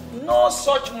stands, no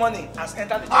such money has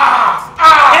entered the church account.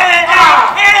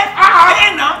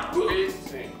 Now.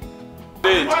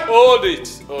 Hold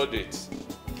it.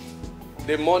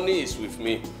 The money is with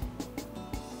me.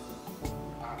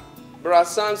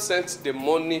 Brasan sent the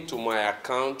money to my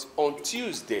account on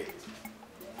Tuesday.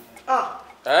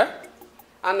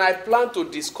 And I plan to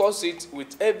discuss it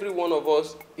with every one of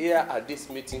us here at this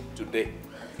meeting today.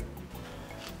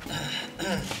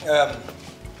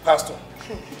 Pastor,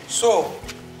 so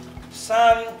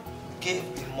Sam gave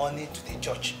the money to the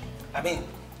church. I mean,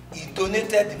 he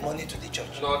donated the money to the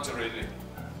church. Not really.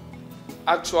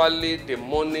 Actually, the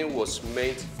money was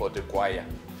meant for the choir.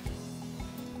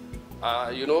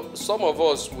 Some of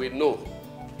us will know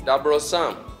that Bro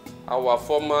Sam, our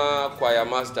former choir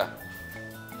master,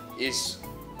 is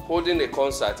holding a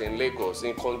concert in Lagos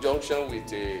in conjunction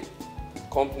with a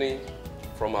company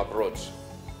from abroad.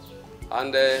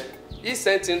 And he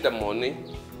sent in the money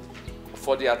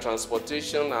for their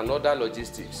transportation and other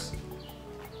logistics.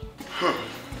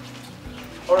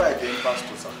 Alright then,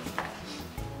 Pastor, sir.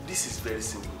 This is very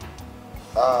simple.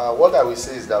 What I will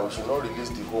say is that we should not release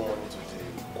the whole money to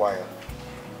the choir.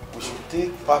 We should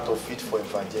take part of it for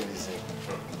evangelism.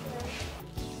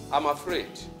 I'm afraid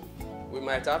we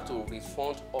might have to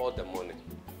refund all the money.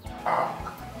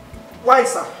 Why,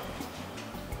 sir?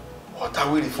 What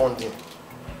are we refunding?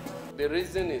 The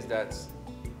reason is that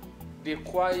the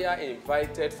choir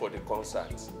invited for the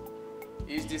concert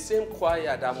is the same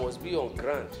choir that must be on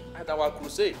ground at our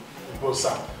crusade. But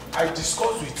sir, I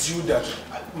discussed with you that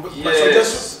my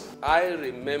Yes, I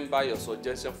remember your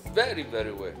suggestion very,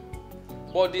 very well.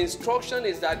 But the instruction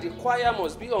is that the choir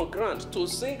must be on ground to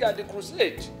sing at the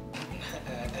crusade.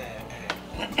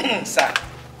 Sir,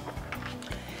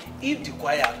 if the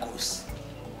choir goes,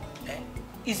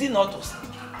 is it not to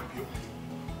sing?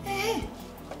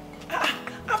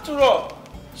 After all,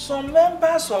 some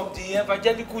members of the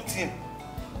evangelical team,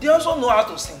 they also know how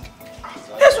to sing.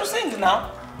 They should sing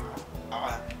now.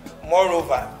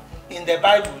 Moreover, in the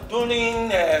Bible,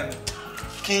 during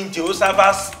King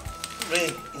Jehoshaphat's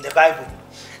reign in the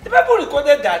Bible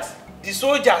recorded that the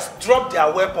soldiers dropped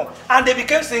their weapon and they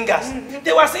became singers.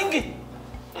 They were singing.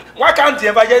 Why can't the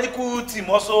evangelical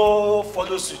team also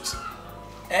follow suit?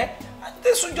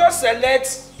 They should just select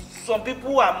some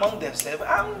people among themselves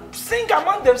and sing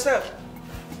among themselves.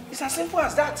 It's as simple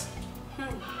as that.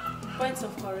 Points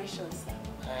of correction, sir.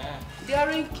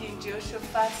 During King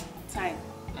Jehoshaphat's time,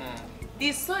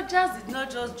 the soldiers did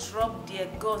not just drop their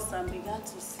guns and began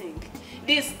to sing.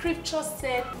 The scripture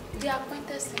said they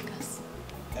appointed singers.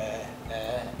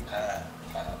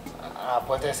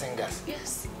 Appointed singers?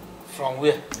 Yes. From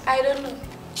where? I don't know.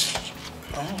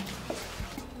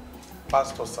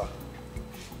 Pastor, sir,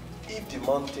 if the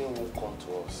mountain won't come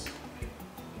to us,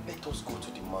 let us go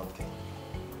to the mountain.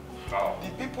 The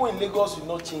people in Lagos will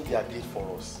not change their date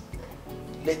for us.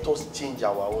 Let us change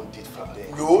our own date for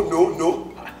them.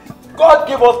 No. God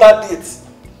gave us that date.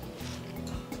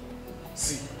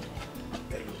 See,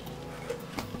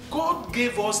 God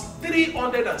gave us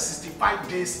 365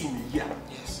 days in a year.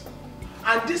 Yes.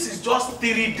 And this is just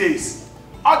 3 days.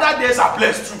 Other days are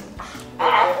blessed too.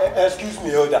 Excuse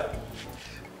me, Elder.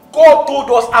 God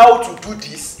told us how to do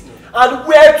this and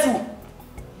where to.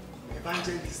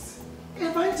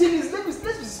 Evangelist,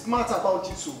 let's be smart about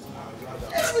it.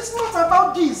 Let's be smart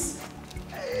about this.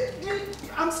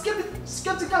 I'm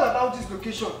skeptical about this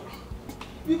location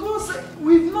because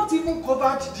we've not even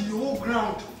covered the whole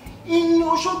ground in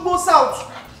Oshogbo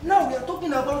South. Now we are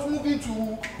talking about moving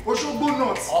to Oshogbo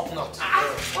North. Up north.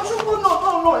 Oshogbo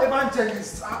North, no,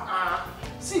 evangelist.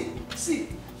 See,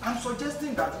 I'm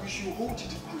suggesting that we should hold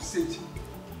the crusade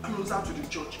closer to the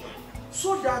church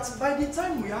so that by the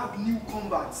time we have new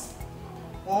converts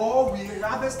or we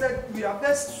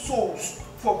harvest souls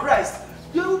for Christ,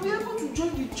 they will be able to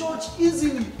join the church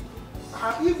easily.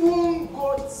 Even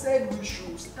God said we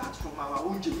should start from our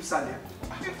own Jerusalem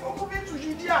before moving to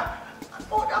Judea and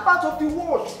other parts of the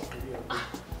world.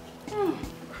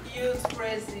 Youth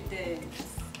President,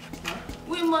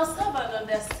 we must have an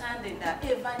understanding that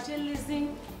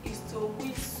evangelism is to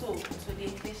win souls to the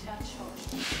ecclesial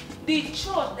church. The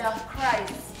church that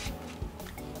Christ,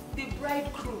 the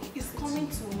bridegroom, is coming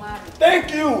to marry.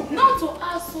 Thank you. Not to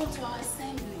add soul to our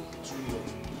assembly.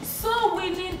 Soul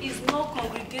winning is not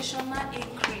congregational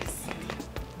increase,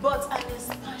 but an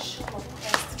expansion of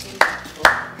Christ's kingdom.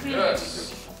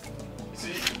 Yes.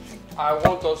 See, I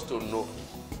want us to know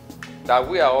that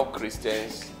we are all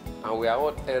Christians and we are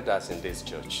all elders in this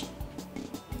church.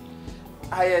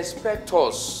 I expect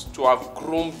us to have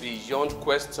grown beyond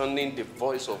questioning the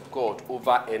voice of God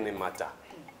over any matter.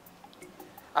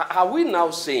 Are we now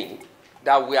saying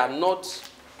that we are not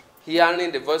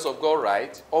hearing the voice of God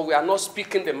right, or we are not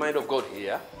speaking the mind of God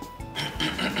here?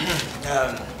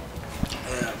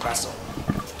 Pastor,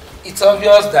 it's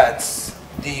obvious that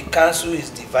the council is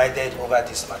divided over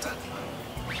this matter.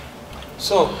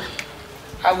 So,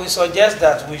 I will suggest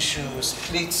that we should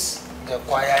split the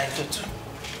choir into two.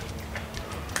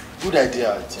 Good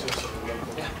idea, I think.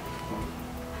 Yeah.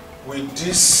 With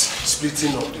this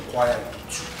splitting of the choir into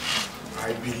two,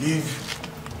 I believe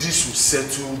this will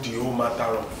settle the whole matter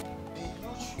of. The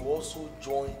youth should also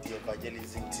join the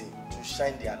evangelism team to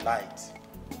shine their light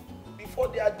before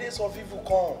their days of evil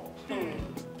come.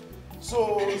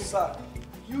 So, sir,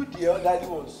 you the elderly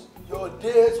ones, your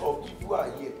days of evil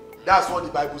are here. That's what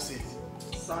the Bible says.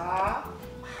 Sir?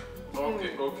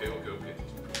 Okay.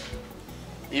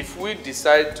 If we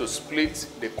decide to split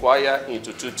the choir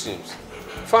into two teams,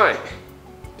 fine.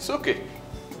 It's okay.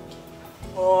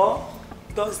 Or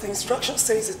does the instruction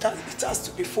say it has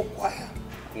to be full choir?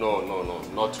 No,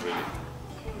 not really.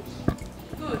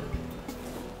 Good.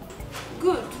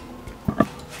 Good.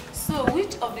 So,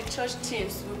 which of the church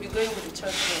teams will be going with the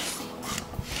church bus?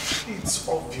 It's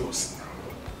obvious now.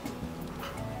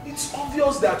 It's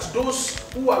obvious that those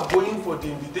who are going for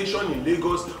the invitation in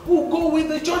Lagos will go with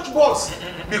the church bus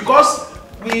because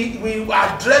we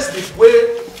are dressed the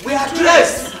way we are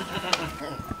dressed.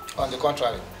 On the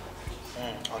contrary.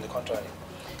 On the contrary.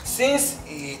 Since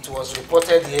it was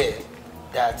reported here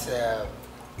that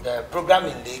the program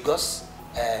in Lagos,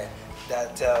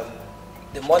 that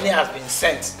the money has been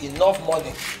sent, enough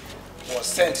money was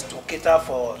sent to cater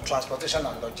for transportation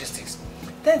and logistics,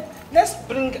 then let's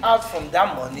bring out from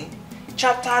that money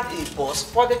chartered a bus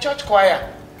for the church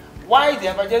choir, while the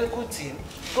evangelical team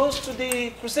goes to the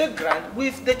crusade ground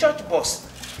with the church bus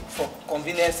for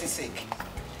convenience's sake.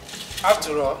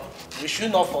 After all, we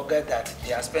should not forget that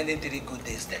they are spending 3 good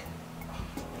days there.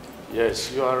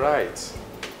 Yes, you are right.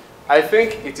 I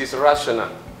think it is rational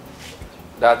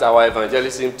that our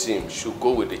evangelism team should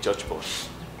go with the church bus.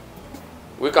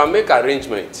 We can make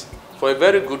arrangements for a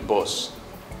very good bus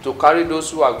to carry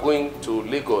those who are going to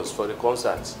Lagos for the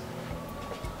concert.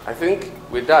 I think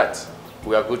with that,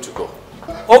 we are good to go.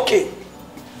 Okay.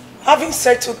 Having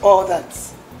settled all that,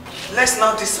 let's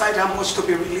now decide how much to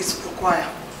be released to the choir.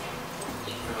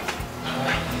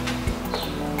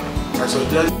 I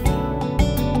suggest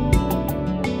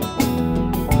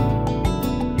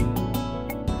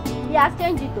He has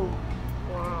changed it though.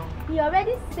 Wow. He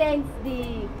already sent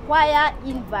the choir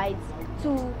invite to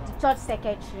the church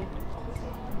secretary.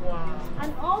 Wow.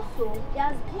 And also, he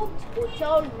has booked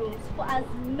hotel rooms for as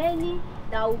many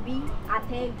that will be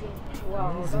attending.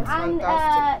 Wow, that's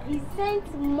fantastic. He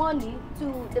sent money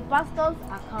to the pastor's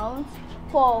account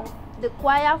for the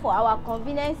choir for our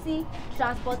convenience,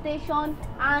 transportation,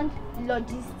 and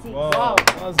logistics. Wow,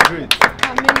 that's great.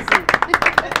 Amazing.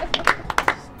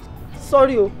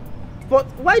 Sorry, but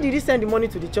why did he send the money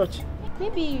to the church?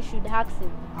 Maybe you should ask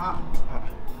him.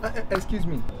 Excuse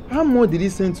me. How much did he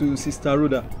send to Sister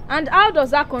Rhoda? And how does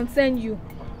that concern you?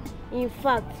 In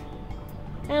fact,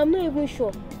 I am not even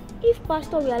sure if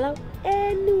Pastor will allow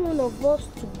any one of us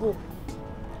to go.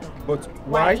 But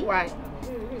why? Why?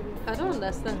 I don't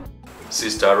understand.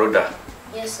 Sister Rhoda.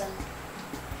 Yes,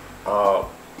 sir.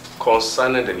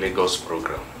 Concerning the Lagos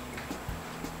program,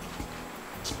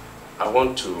 I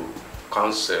want to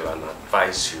counsel and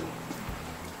advise you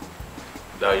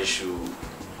that you should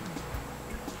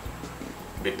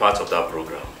be part of that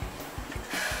program.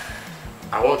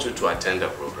 I want you to attend the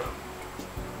program.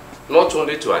 Not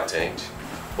only to attend,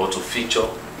 but to feature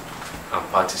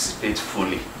and participate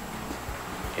fully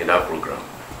in that program.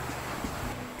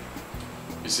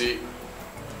 You see,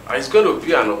 it's going to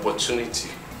be an opportunity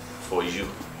for you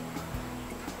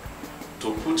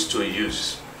to put to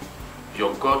use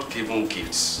your God-given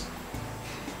gifts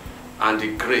and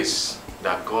the grace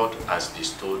that God has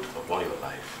bestowed upon your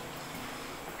life.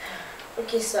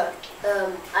 Okay, sir.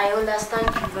 I understand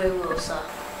you very well, sir.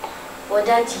 But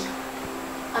Daddy,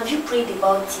 have you prayed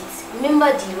about it?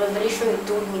 Remember the revelation you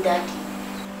told me that day?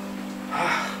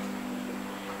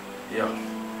 Yeah,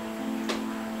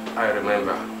 I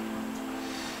remember.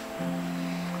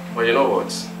 But you know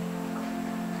what?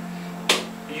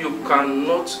 You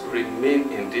cannot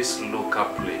remain in this local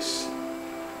place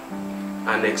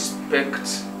and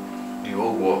expect the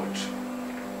whole world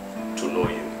to know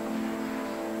you.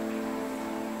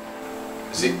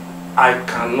 See, I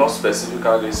cannot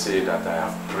specifically say that I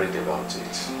have prayed about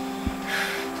it.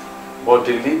 But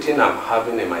the leading I'm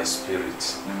having in my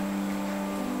spirit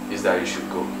is that you should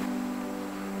go.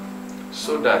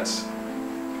 So that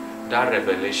that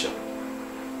revelation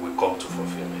will come to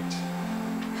fulfillment.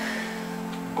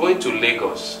 Going to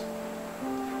Lagos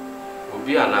will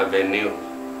be an avenue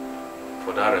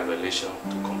for that revelation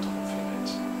to come to fulfillment.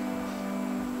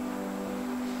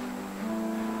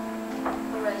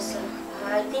 Alright, sir.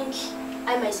 I think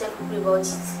I myself will pray about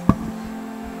it.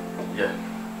 Yeah.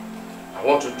 I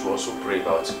want you to also pray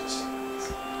about it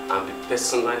and be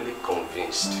personally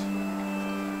convinced. I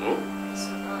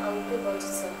will pray about it,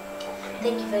 sir. Okay.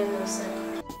 Thank you very much,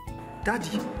 sir.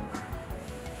 Daddy,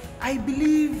 I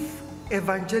believe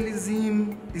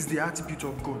evangelism is the attribute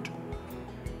of God.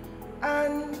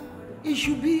 And it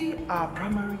should be our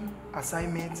primary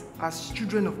assignment as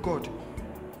children of God.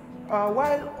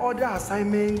 While other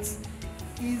assignments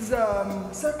is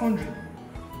secondary.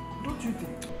 Don't you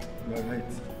think? You are right.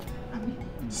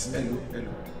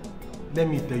 Hello. Let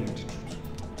me tell you the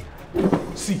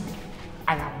truth. See,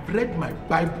 I have read my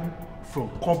Bible from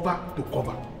cover to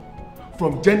cover.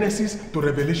 From Genesis to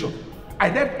Revelation. I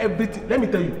read everything. Let me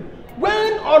tell you,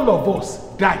 when all of us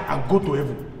die and go to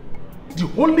heaven, the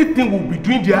only thing we'll be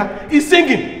doing there is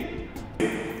singing.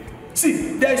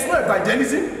 See, there is no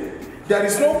evangelism, there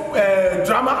is no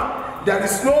drama, there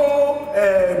is no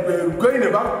going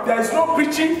about, there is no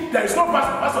preaching, there is no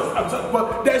pastors,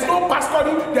 but there is no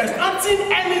pastoring, there is nothing,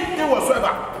 anything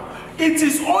whatsoever. It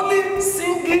is only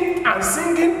singing and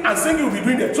singing and singing will be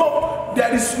doing it. So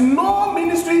there is no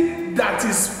ministry that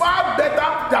is far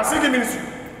better than singing ministry.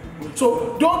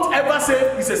 So don't ever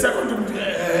say it's a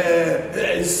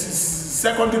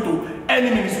secondary to any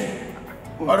ministry.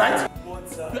 All right?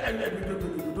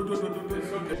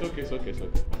 It's okay.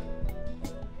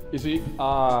 You see,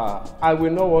 I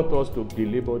will not want us to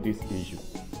belabor this issue.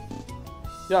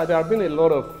 Yeah, there have been a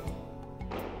lot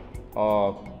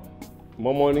of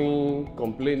murmuring,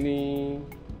 complaining,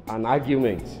 and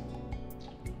arguments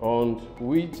on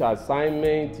which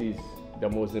assignment is the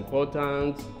most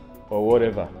important or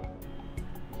whatever.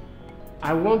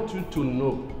 I want you to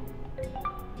know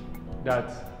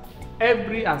that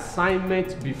every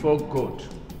assignment before God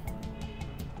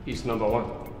is number one.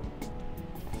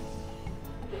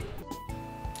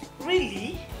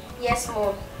 Really? Yes,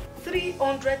 Mom.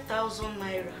 300,000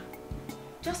 naira.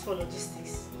 Just for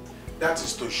logistics. That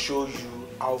is to show you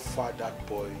how far that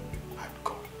boy had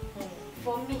gone.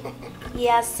 For me, he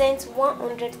has sent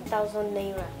 100,000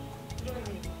 naira.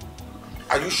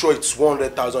 Are you sure it's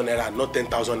 100,000 naira and not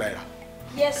 10,000 naira?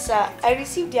 Yes, sir. I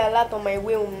received the alert on my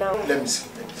way home now. Let me see.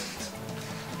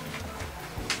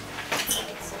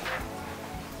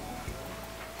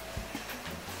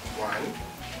 1,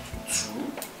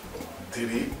 2,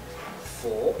 3,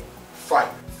 4, 5.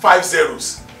 5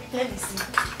 zeros. Let me see.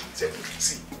 Check it.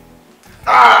 See.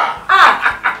 Hey!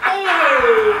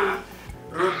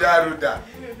 Rhoda.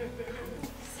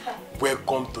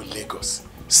 Welcome to Lagos.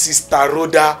 Sister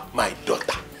Rhoda, my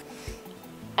daughter.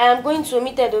 I am going to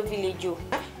Omitedo village.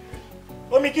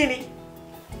 Omikini?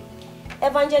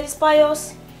 Evangelist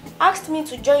Pius asked me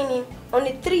to join him on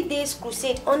a 3 days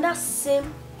crusade on that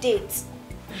same date.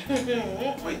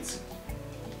 Wait.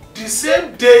 The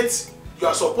same date you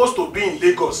are supposed to be in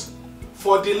Lagos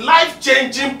for the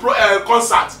life-changing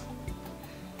concert.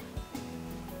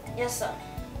 Yes, sir.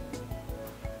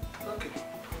 Okay.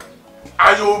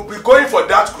 And you will be going for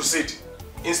that crusade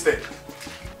instead.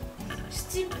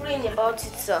 Still praying about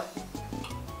it, sir.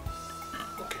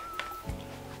 Okay.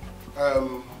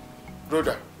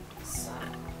 Rhoda. Sir.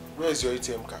 Where is your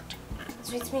ATM card?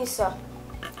 It's with me, sir.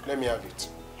 Let me have it.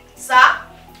 Sir?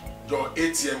 Your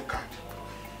ATM card.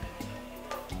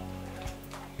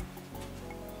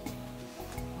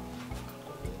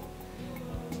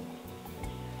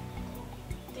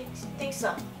 Take,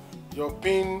 sir. Your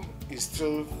PIN is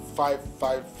still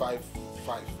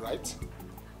 5555, right?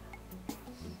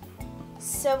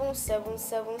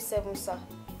 7777, sir.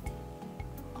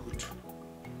 Good.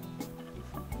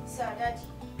 Sir, Daddy.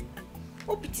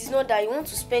 Hope it is not that you want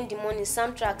to spend the money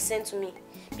Samtrack sent to me,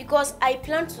 because I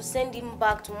plan to send him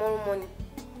back tomorrow morning.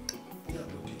 You are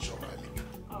looking shockingly.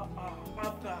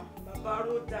 Baba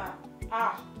Rhoda.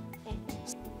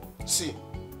 See,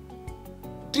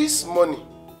 this money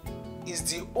is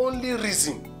the only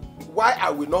reason why I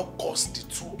will not cost the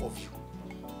two of you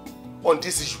on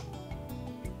this issue.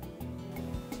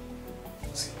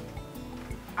 See,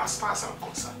 as far as I'm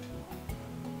concerned,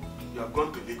 you have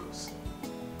gone to Lagos.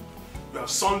 You have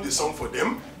sung the song for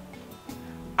them,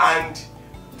 and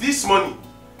this money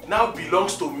now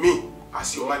belongs to me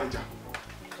as your manager.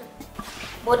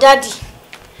 But Daddy,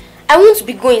 I want to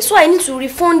be going, so I need to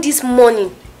refund this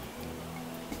money.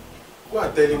 Go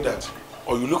and tell him that,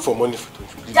 or you look for money for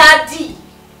him. Daddy!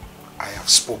 I have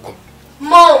spoken.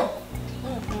 Mom!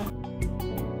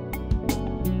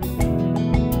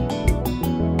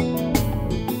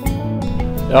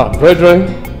 Yeah,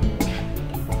 brethren,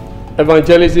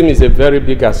 evangelism is a very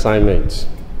big assignment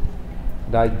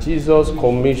that Jesus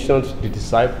commissioned the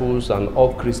disciples and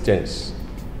all Christians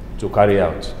to carry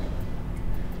out.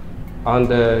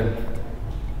 And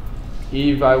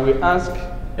if I will ask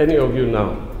any of you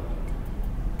now,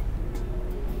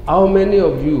 how many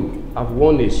of you have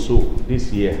won a soul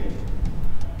this year?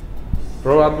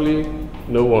 Probably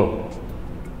no one,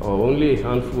 or only a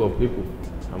handful of people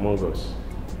among us.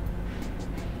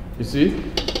 You see,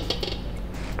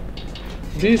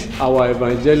 this our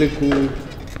evangelical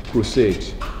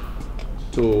crusade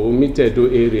to Omitedo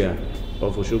area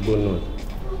of Osogbo North.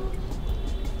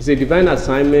 It's a divine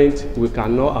assignment we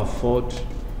cannot afford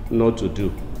not to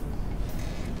do.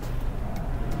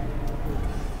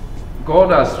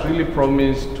 God has really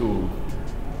promised to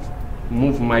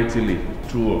move mightily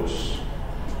through us.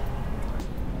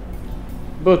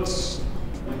 But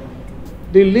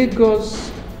the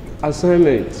Lagos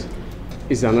assignment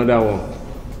is another one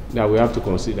that we have to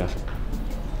consider.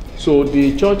 So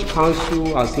the church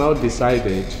council has now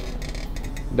decided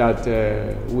that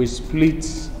we split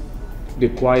the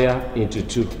choir into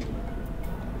two.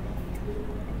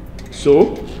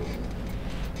 So,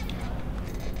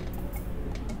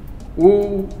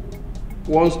 who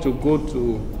wants to go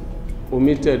to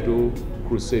Omitedo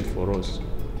crusade for us?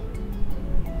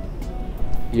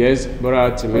 Yes,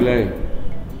 Brother Timileyin.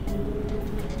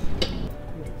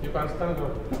 You can stand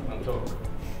up and talk.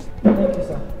 Thank you,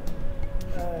 sir.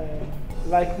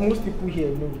 Like most people here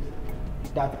know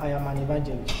that I am an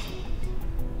evangelist.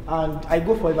 And I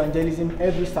go for evangelism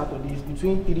every Saturdays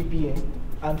between 3 p.m.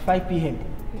 and 5 p.m.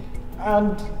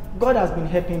 And God has been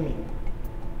helping me.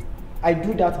 I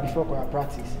do that before choir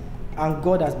practice, and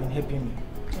God has been helping me.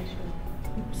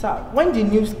 Sir, when the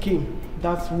news came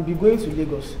that we'll be going to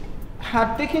Lagos, I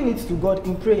had taken it to God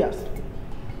in prayers.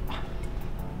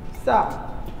 Sir,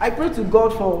 I prayed to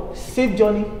God for safe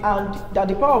journey and that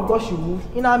the power of God should move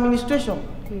in our administration.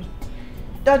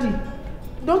 Daddy,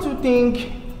 don't you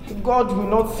think God will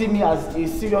not see me as a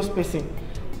serious person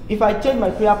if I change my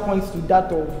prayer points to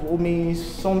that of Omi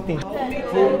something?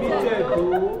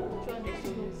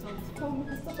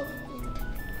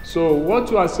 So what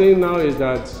you are saying now is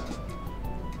that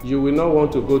you will not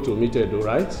want to go to Omitedo,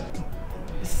 right?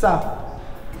 Sir,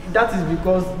 that is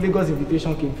because Lagos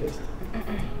invitation came first.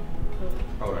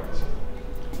 All right.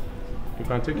 You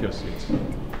can take your seat.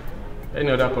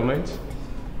 Any other comment?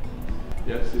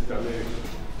 Yes, Sister Mary.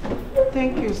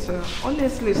 Thank you, sir.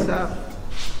 Honestly, sir,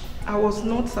 I was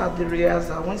not at the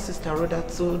rehearsal when Sister Rhoda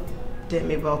told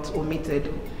them about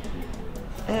Omitedo.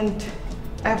 And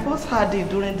I first heard it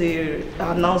during the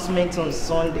announcement on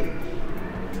Sunday.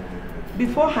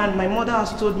 Beforehand, my mother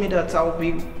has told me that I'll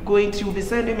be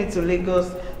sending me to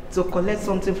Lagos to collect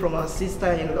something from her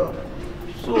sister-in-law.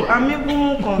 So I'm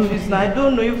even confused now. I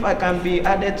don't know if I can be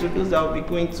added to those that will be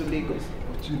going to Lagos.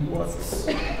 What?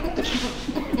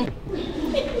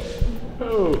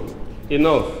 Oh,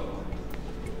 enough.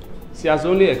 She has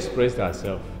only expressed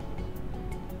herself.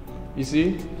 You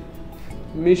see,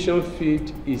 mission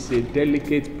field is a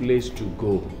delicate place to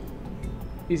go.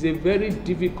 It's a very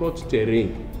difficult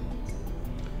terrain.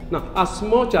 Now, as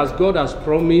much as God has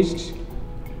promised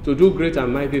to do great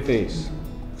and mighty things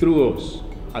through us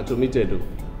at Omitedo,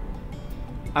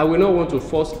 I will not want to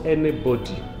force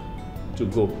anybody to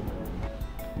go.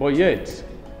 But yet,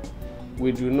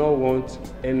 we do not want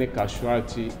any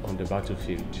casualty on the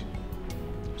battlefield.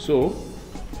 So,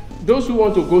 those who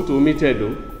want to go to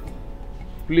Omitedo,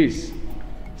 please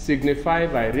signify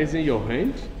by raising your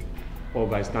hand or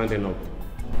by standing up.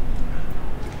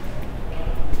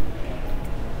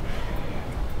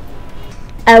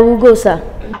 I will go, sir.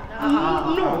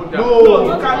 No,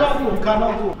 you cannot go, you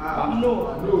cannot go.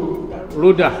 No.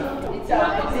 Rhoda,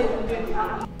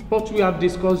 but we have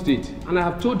discussed it, and I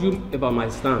have told you about my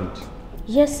stand.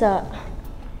 Yes, sir.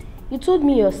 You told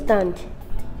me your stand.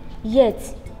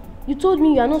 Yet, you told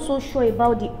me you are not so sure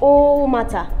about the whole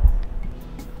matter.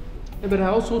 Yeah, but I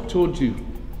also told you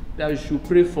that you should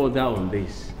pray further on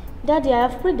this. Daddy, I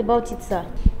have prayed about it, sir.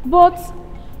 But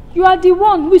you are the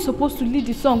one who is supposed to lead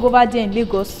the song over there in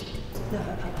Lagos.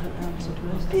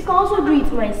 You can also do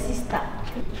it, my sister.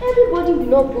 Everybody will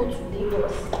not go to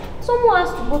Lagos. Someone has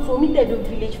to go to Omitedo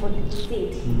village for the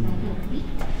crusade.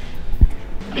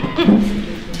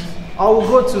 I will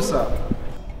go too, sir.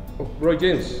 Oh, Bro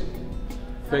James,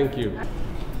 thank you.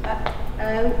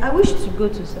 I wish to go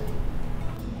too, sir.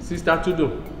 Sister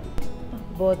Tudo.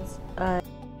 But I...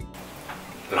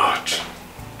 Lord,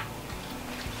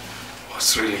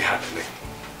 what's really happening?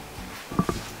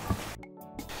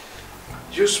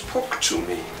 You spoke to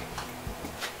me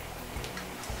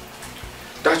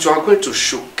that you are going to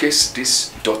showcase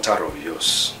this daughter of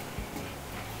yours.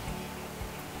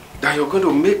 That you're going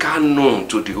to make her known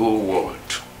to the whole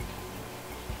world.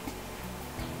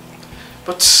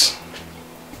 But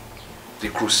the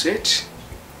crusade,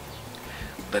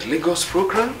 the Lagos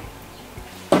program,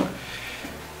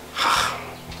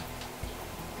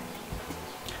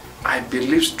 I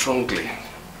believe strongly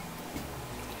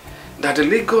that the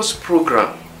Lagos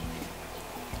program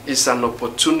is an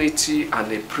opportunity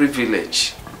and a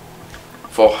privilege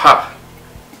for her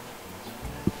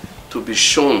to be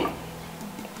shown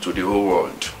to the whole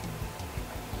world.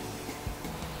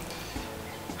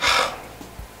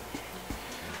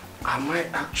 Am I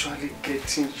actually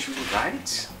getting you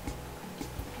right?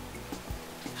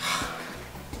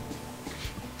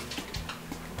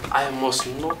 I must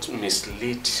not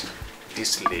mislead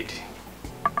this lady.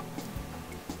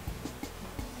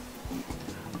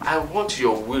 I want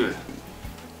your will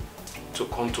to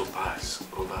come to pass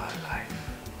over her life.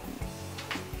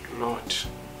 Lord,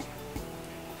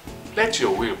 Let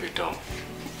your will be done.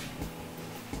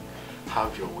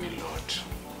 Have your will, Lord.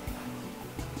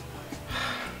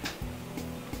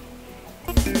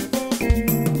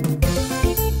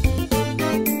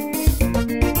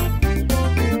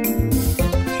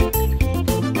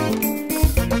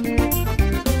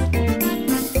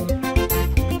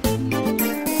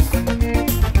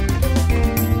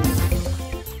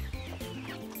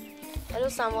 Hello,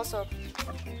 Sam, what's up?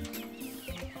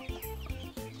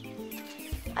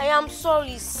 I am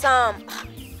sorry, Sam.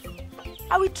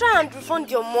 I will try and refund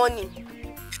your money.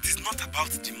 It is not about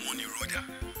the money, Rhoda.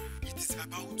 It is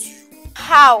about you.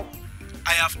 How?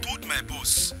 I have told my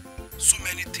boss so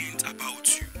many things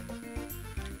about you.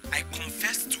 I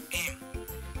confessed to him.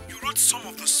 You wrote some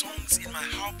of the songs in my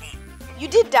album. You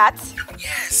did that?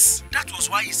 Yes, that was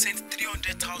why he sent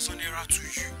 300,000 naira to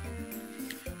you,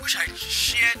 which I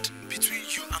shared between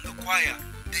you and the choir.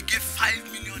 They gave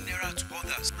 5 million naira to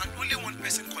others, and only one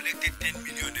person collected 10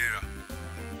 million naira.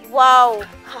 Wow.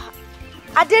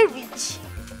 Are they rich?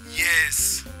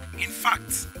 Yes. In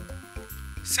fact,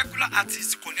 secular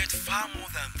artists collect far more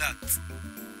than that.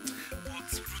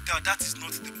 But Ruta, that is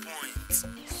not the point.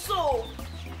 So,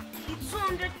 the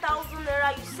 200,000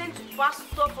 naira you sent to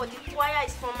pastor for the choir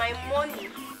is from my money?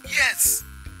 Yes.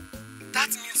 That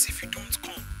means if you don't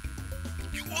come,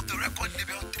 you owe the record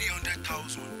label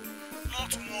 300,000,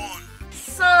 not one.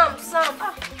 Sam,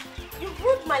 you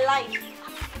ruined my life.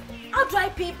 How do I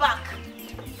pay back?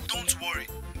 Don't worry.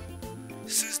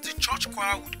 Since the church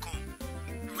choir would come,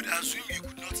 we would assume you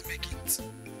could not make it,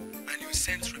 and you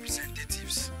sent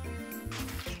representatives.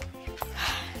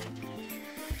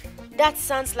 That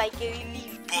sounds like a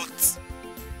relief. But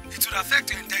it would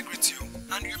affect your integrity,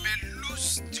 and you may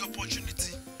lose the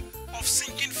opportunity of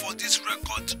singing for this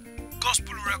record,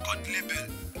 gospel record label.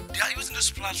 They are using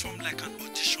this platform like an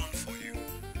audition for you.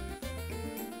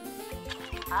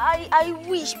 I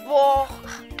wish, but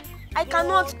I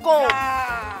cannot come.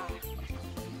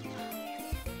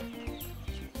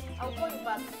 I'll call you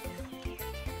back.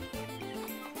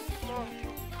 Mom.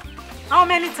 How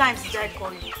many times did I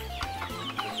call you?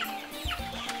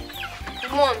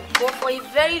 One, but for a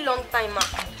very long time, ma.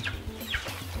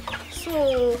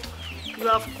 So, you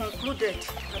have concluded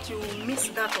that you will miss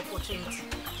that opportunity.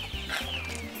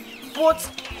 But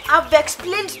I've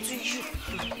explained to you.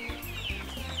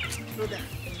 Rhoda,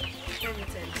 let me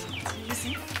tell you something. You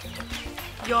see,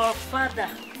 your father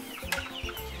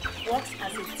works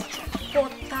as a teacher for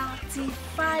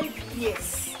 35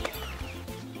 years.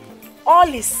 All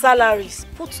his salaries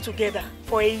put together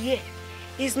for a year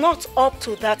is not up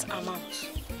to that amount.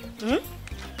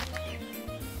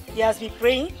 He has been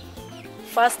praying,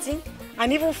 fasting,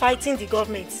 and even fighting the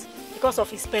government because of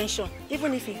his pension.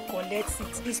 Even if he collects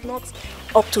it, it's not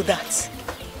up to that.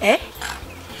 Eh?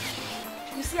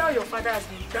 You see how your father has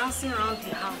been dancing around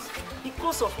the house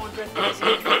because of 100,000.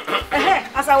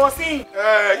 As I was saying.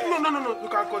 No. You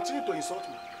can continue to insult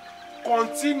me.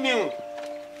 Continue.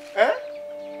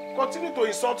 Continue to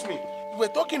insult me. You were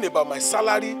talking about my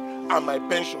salary and my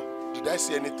pension. Did I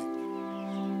say anything?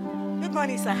 Good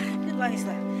morning, sir. Good morning,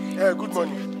 sir. Good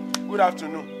morning. Good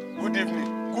afternoon. Good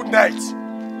evening. Good night.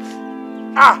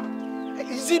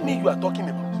 Is it me you are talking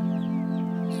about?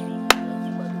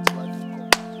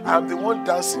 I'm the one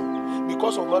dancing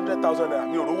because of 100,000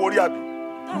 naira. Don't worry, Abi.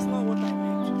 That's not what I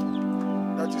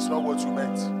meant. That is not what you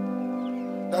meant.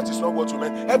 That is not what you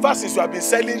meant. Ever since you have been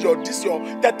selling your 10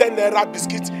 naira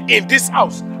biscuits in this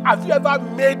house, have you ever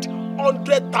made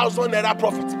 100,000 naira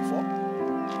profit before?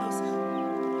 No, sir.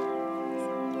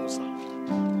 No, sir.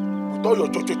 With all your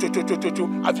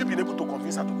have you been able to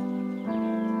convince her to go?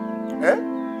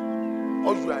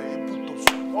 All you are able to,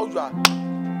 all you are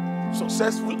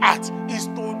successful at is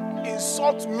to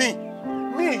insult me,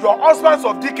 your husband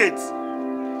of decades.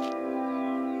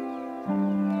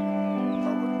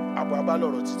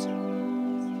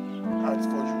 And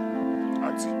for you,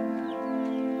 Auntie,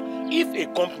 if a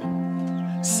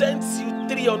company sends you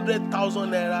 300,000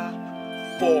 naira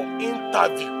for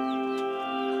interview,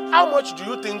 how much do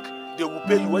you think they will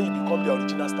pay you when you become the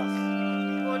original staff?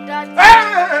 But that...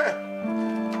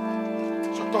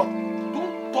 Shut up.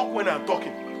 Don't talk when I'm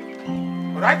talking.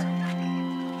 Alright?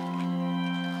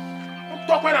 Don't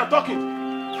talk when I'm talking.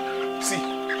 See,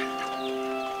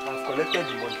 I've collected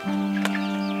the money.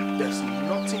 There's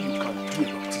nothing you can do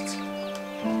about it.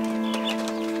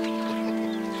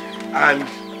 And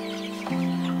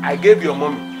I gave your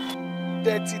mommy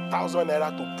 30,000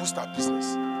 naira to boost her business.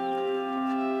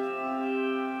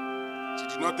 She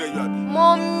did not tell you, Abi.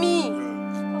 Mommy!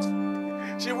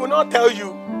 She will not tell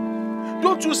you.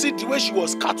 Don't you see the way she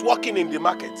was catwalking in the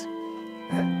market?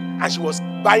 And she was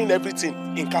buying everything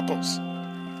in cartons.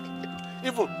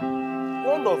 Even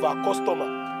one of our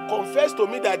customers confessed to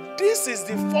me that this is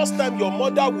the first time your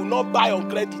mother will not buy on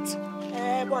credit.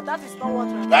 But that is not what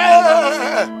we're doing.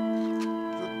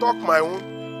 You talk my own,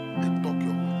 I talk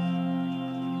your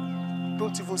own.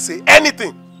 Don't even say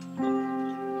anything.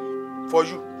 For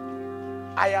you,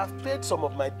 I have paid some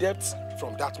of my debts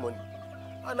from that money,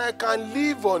 and I can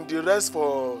live on the rest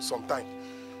for some time.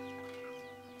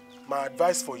 My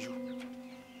advice for you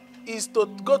is to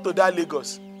go to that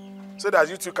Lagos so that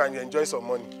you too can enjoy some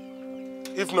money.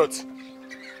 If not,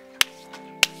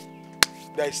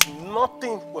 there is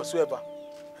nothing whatsoever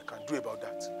I can do about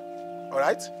that. All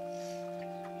right?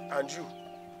 And you,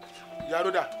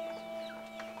 Yaroda,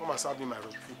 come and serve me my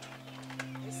food.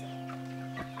 Listen.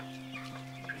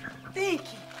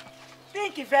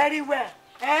 Think very well,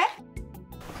 eh?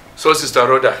 So, Sister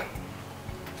Rhoda,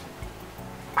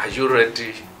 are you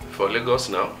ready for Lagos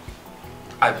now?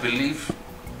 I believe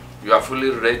you are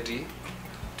fully ready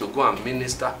to go and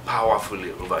minister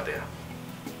powerfully over there.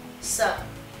 Sir,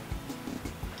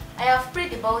 I have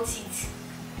prayed about it,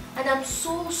 and I'm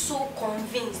so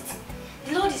convinced.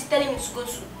 The Lord is telling me to go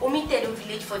to Omitedo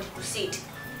village for the crusade.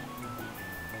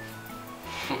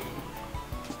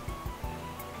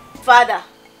 Father,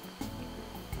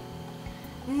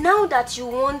 now that you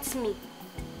want me,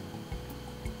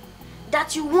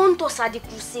 that you want us at the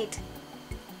crusade,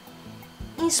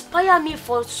 inspire me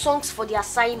for songs for the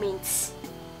assignments.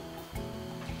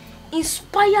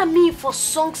 Inspire me for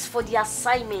songs for the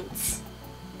assignments.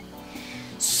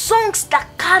 Songs that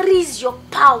carries your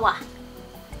power.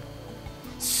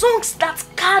 Songs that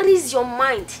carries your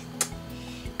mind.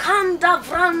 Kanda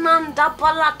vrananda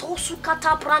palatosu kata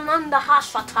prananda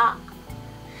hashata.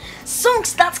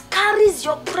 Songs that carries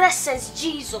your presence,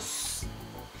 Jesus.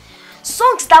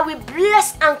 Songs that will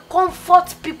bless and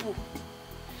comfort people.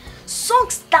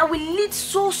 Songs that will lead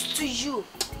souls to you.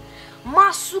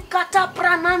 Masukata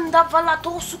prananda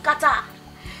valatosukata.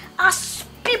 As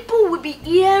people will be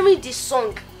hearing this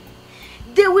song,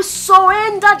 they will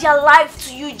surrender their life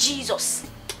to you, Jesus,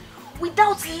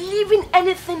 without leaving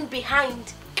anything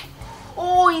behind.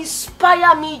 Oh,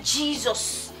 inspire me,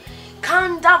 Jesus.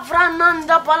 Kanda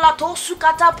vrananda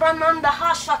balatosukata prananda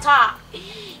hashata.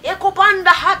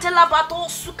 Ekobanda hatela bato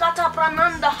sukata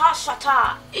prananda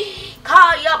hashata.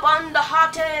 Kaya banda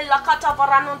hate lakata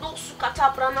paranando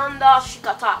sukata prananda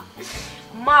shikata.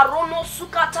 Marono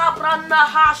sukata pranda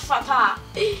hashata.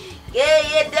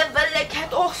 Ye devele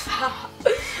ketosa.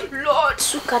 Lord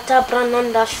sukata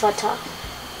prananda shata.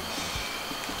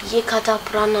 Ye kata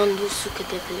pranando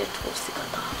sukete vele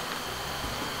tosikata.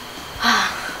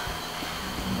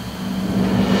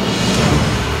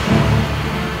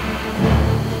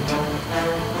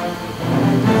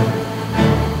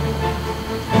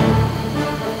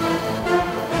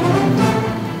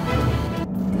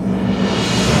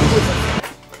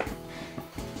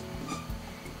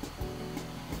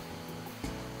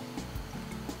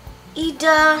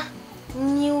 Either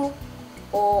new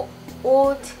or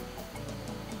old,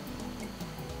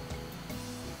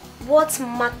 what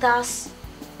matters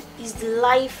is the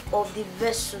life of the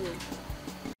vessel.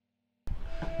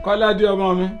 Kọ́ládé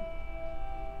ọmọ mi,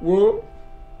 wo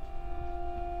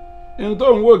n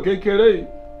tó ń wò kékeré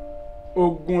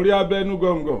ogun rí abẹ́nú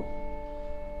gọ̀ǹgọ̀.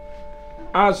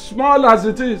 As small as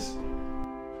it is,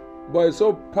 but it's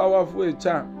so powerful a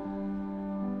charm.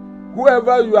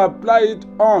 Whoever you apply it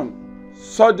on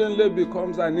suddenly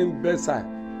becomes an imbecile,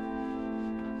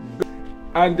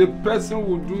 and the person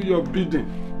will do your bidding.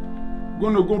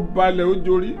 Gúnugún balẹ̀ ó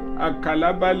jorí,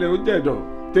 àkàlà balẹ̀ ó jẹ̀dọ̀,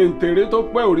 tèǹtèrè tó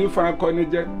pẹ́ orí fan akọni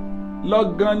jẹ,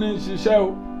 lọ́gán ní ṣiṣẹ́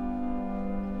o.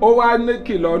 Ó wá ní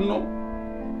kìlọ̀ nú.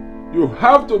 You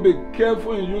have to be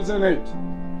careful in using it.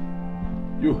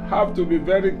 You have to be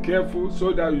very careful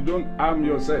so that you don't harm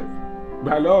yourself.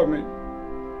 Gbàlọ́ mi.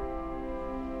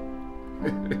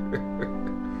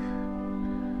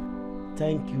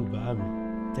 Thank you,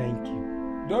 Bami. Thank you.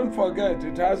 Don't forget,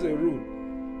 it has a rule.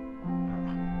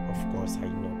 Of course, I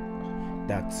know.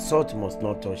 That salt must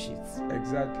not touch it.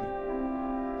 Exactly.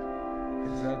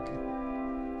 Exactly.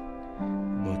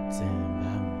 But,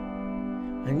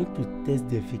 Bami, I need to test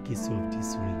the efficacy of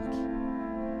this ring.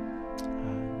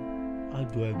 How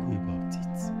do I go about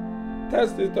it?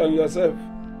 Test it on yourself.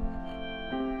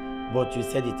 But you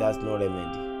said it has no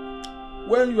remedy.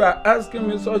 When you are asking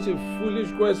me such a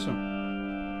foolish question,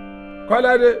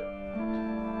 Kolade,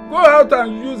 go out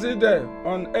and use it there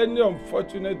on any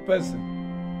unfortunate person,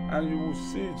 and you will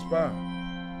see its power.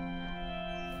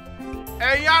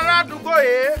 Ẹ̀yin ará àdúgbò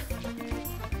yìí,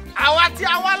 àwa tí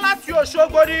a wá láti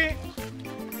Òṣogbo ni,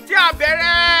 tí a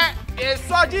bẹ̀rẹ̀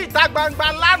ìsọjí ìta gbangba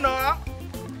lánàá.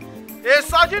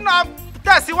 Ìsọjí náà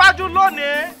tẹ̀síwájú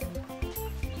lónìí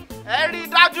ẹ rí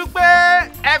dájú pé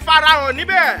ẹ farahàn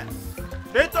níbẹ̀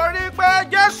nítorí pé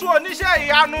Jésù oníṣẹ́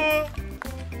ìyanu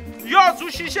yóò tún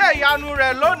ṣiṣẹ́ ìyanu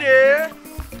rẹ̀ lónìí.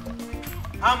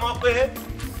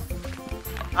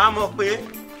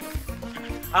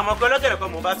 a mọ̀ pé ọlọ́gẹ̀rẹ̀ kan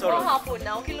mo bá sọ̀rọ̀. What happened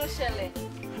now? Kí ló ṣẹlẹ̀?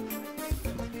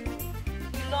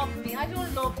 You love me. I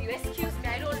don't love you. Excuse me.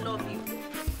 I don't love you.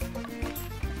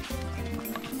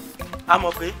 a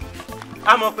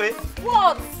mọ̀ pé.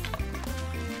 What?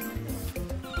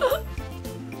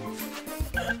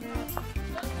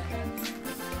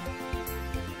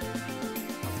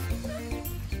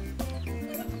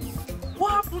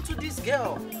 What happened to this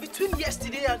girl between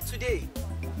yesterday and today?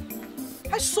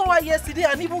 I saw her yesterday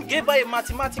and even gave her a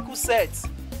mathematical set.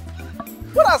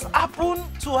 What has happened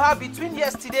to her between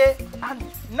yesterday and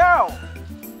now?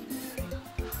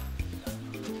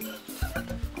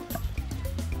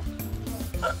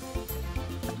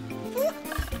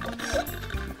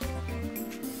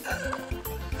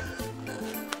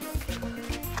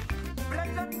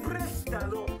 Praise the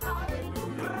Lord.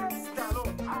 Praise the Lord.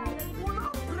 I will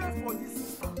not pray for this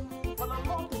sister, for the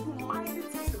Lord to do mighty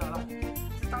things in her life.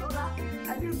 Sister Rhoda,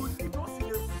 I need to see those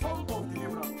in a song of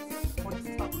deliverance for the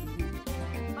sister to be healed.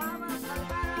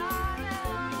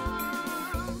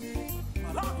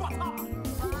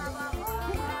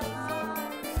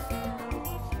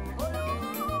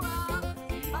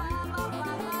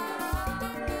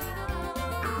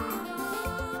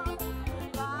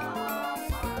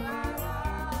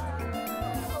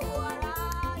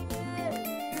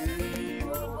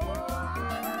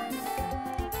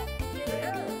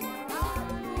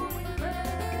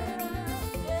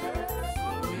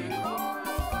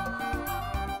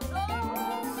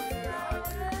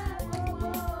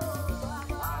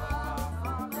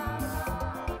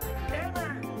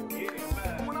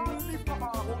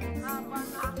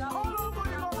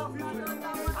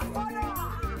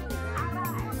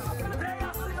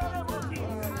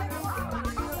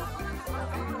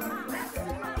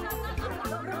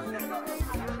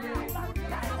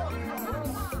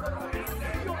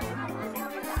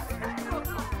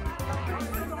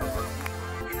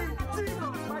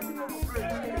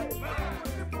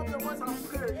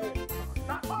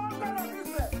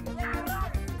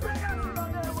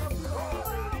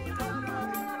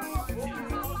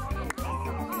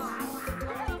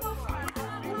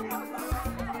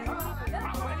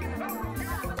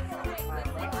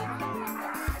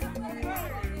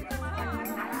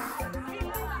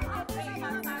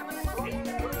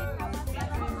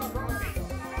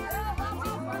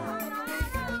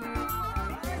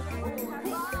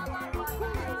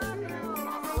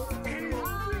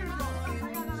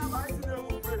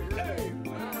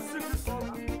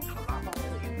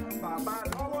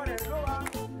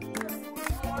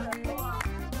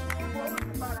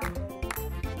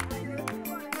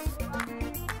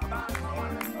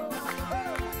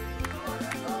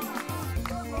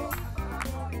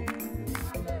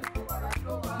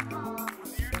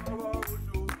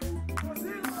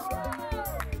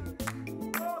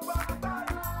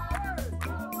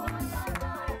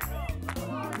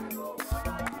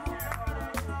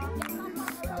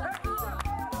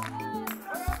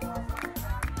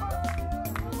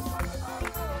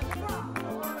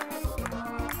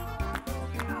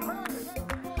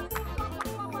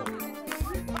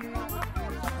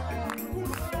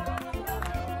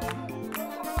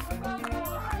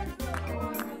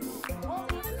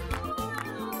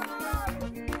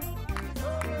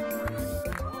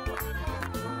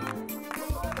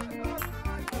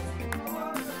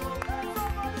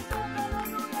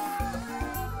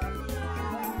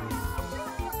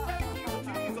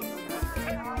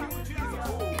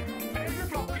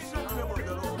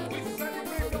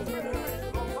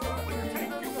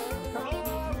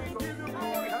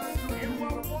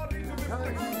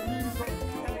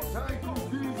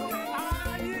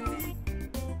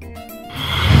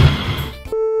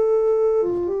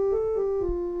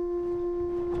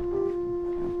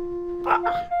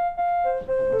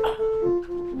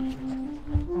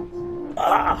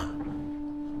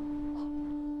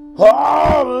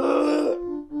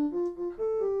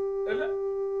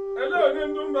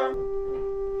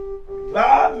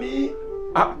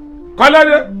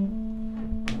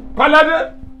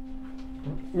 Kolade?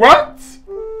 What?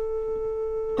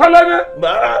 Kolade?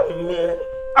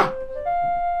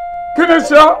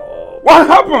 Kinesha? What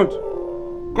happened?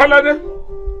 Kolade?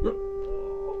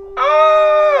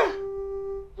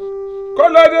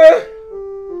 Kolade?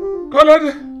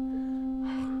 Kolade?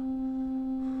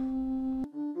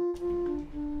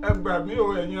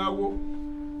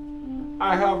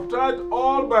 I have tried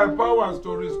all my powers to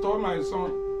restore my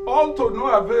son. All to no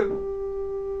avail.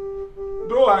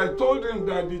 Though I told him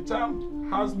that the charm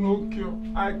has no cure,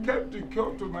 I kept the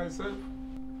cure to myself.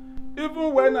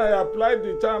 Even when I applied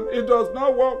the charm, it does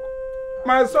not work.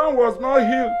 My son was not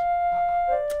healed.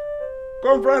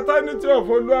 Confraternity of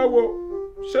Oluwawo,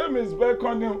 shame is back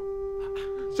on him.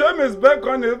 Shame is back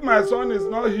on if my son is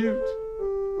not healed.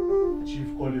 Chief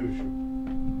Oleosho,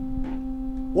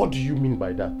 what do you mean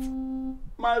by that?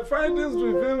 My findings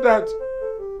reveal that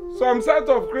some set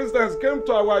of Christians came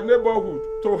to our neighborhood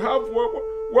to have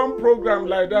one program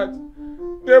like that.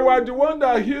 They were the one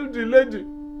that healed the lady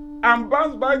and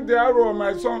bounced back the arrow on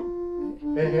my son.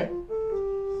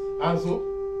 And so?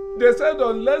 They said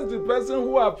unless the person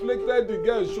who afflicted the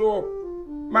girl show up,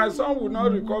 my son will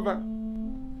not recover.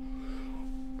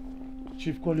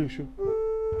 Chief Oleosho,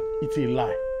 it's a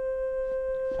lie.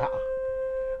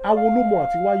 Awo ló mọ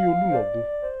àti wáyé Olúnàgún.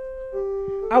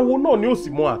 Awo náà ni ó sì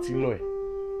mọ àti lọ ẹ̀.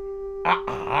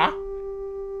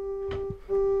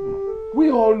 We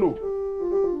all know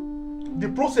the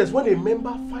process when a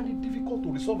member finds it difficult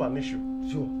to resolve an issue.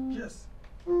 Sure. Yes.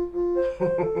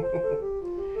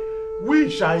 We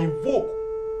shall invoke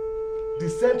the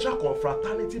central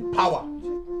confraternity power.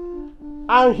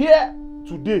 And here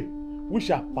today, we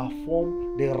shall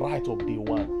perform the rite of day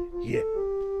one here.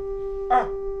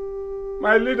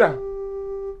 My leader,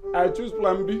 I choose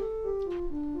plan B.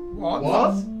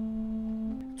 What?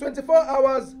 24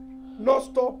 hours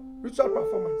non-stop ritual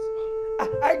performance.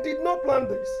 I did not plan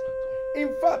this. In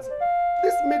fact,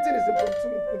 this meeting is impromptu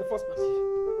in the first place.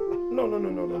 No.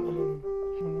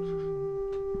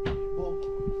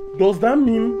 Does that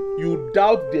mean you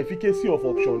doubt the efficacy of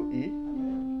option A?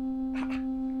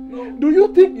 No. Do you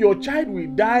think your child will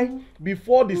die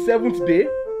before the 7th day?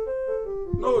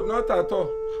 No, not at all.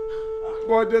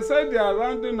 But they said they are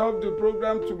rounding up the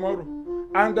program tomorrow.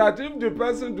 And that if the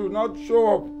person do not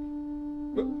show up,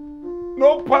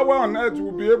 no power on earth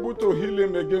will be able to heal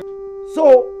him again.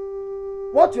 So,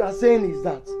 what you are saying is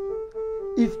that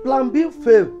if plan B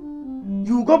fail,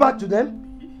 you will go back to them?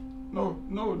 No,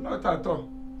 not at all.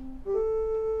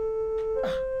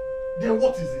 Then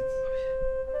what is it?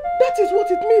 That is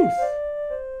what it means.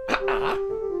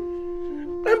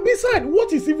 And besides,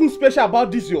 what is even special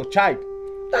about this your child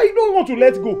that you don't want to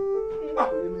let go?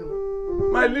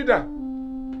 My leader,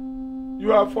 you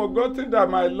have forgotten that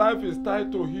my life is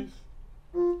tied to his.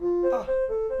 Oh,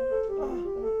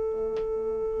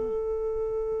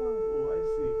 I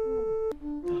see.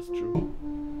 That's true.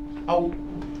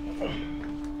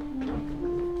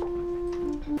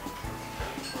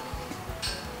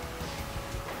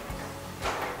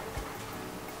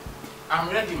 I'm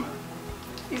ready, ma'am.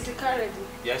 Is the car ready?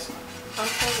 Yes, ma'am. I'm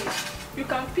coming. You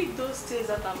can pick those things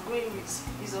that I'm going with.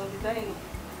 It's on the dining.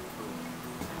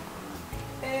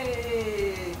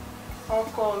 Hey,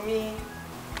 ọkọ mi.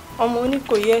 Ọmọ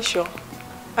Oníkòyí ẹ̀ṣọ́.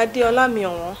 Adéọlá mi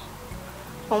ọ̀wọ́n.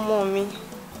 Ọmọ mi.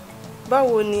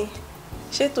 Báwo ni?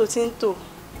 Ṣé tó ti ń tò?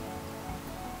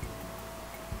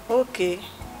 Okay.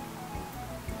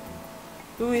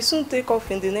 We will soon take off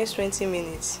in the next 20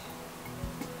 minutes.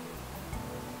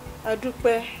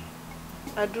 Adúpẹ́,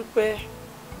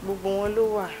 gbogbo wọn ló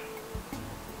wà.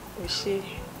 Ó ṣé.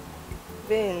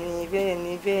 Bẹ́ẹ̀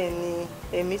ni,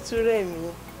 ẹ̀mí tún rẹ̀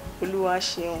mí. Olúwa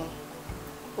ṣeun.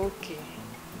 Okay.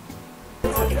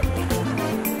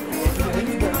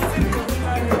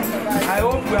 I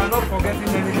hope we are not forgetting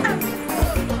anything.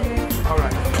 All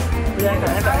right.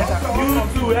 Enter. You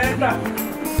too, enter.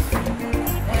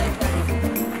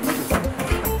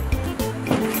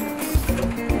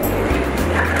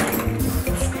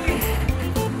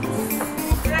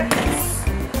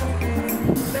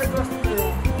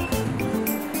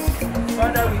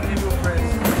 Father, we give you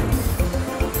praise.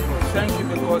 Thank you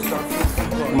because you are faithful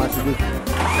God.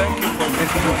 Thank you for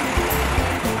making us.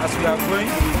 As we are going,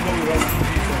 we know we rescue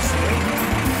Jesus' name.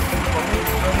 Commit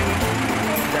money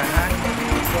in the hand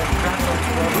from grant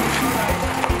unto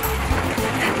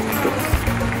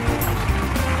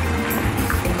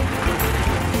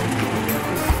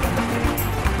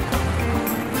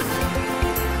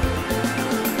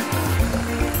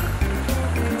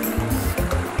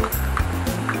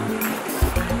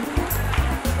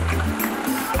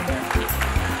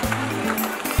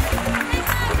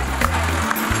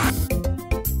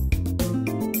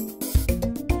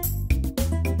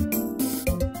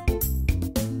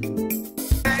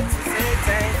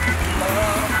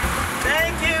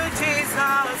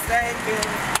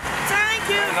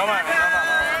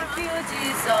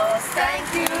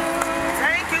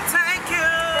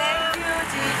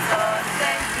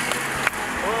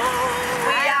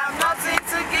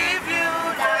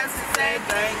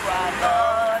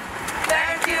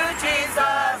Thank you,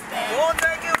 Jesus. Oh,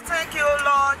 thank you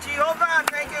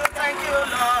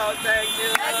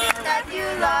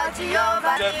Lord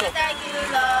Jehovah. Thank you,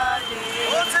 Lord.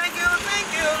 Oh, thank you,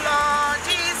 Lord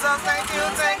Jesus. Thank you,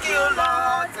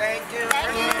 Lord. Thank you,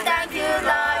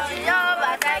 Lord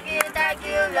Jehovah. Thank you,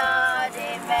 Lord.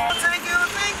 Amen. Thank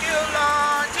you,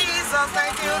 Lord Jesus.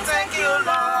 Thank you,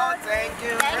 Lord. Thank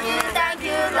you,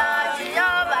 Lord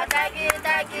Jehovah. Thank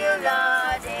you,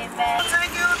 Lord. Amen.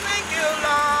 Thank you,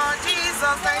 Lord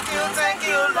Jesus. Thank you,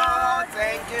 Lord.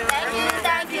 Thank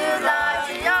you, Lord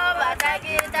Jehovah.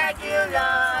 Thank you,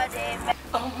 Lord. Amen.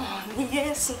 Oh,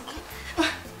 yes.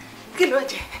 Kí ló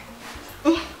jẹ?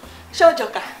 Ṣé ọjọ́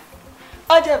ká?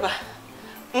 Ọjọ́ bá?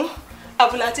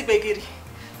 Abúlá ti gbẹ̀gìrì.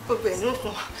 Gbogbo ẹ̀ ló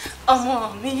kún.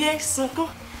 Ọmọ mi yé sunkún.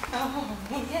 Ọmọ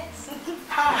mi yé sunkún.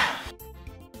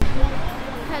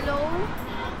 Hello?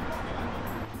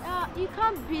 You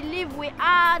can't believe we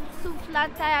had 2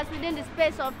 flat tires within the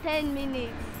space of 10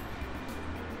 minutes.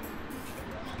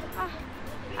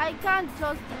 I can't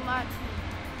just imagine.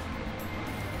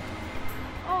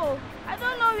 Oh, I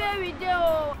don't know where we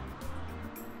go.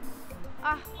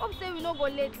 Hope say we no go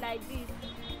late like this.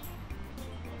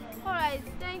 Alright,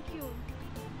 thank you.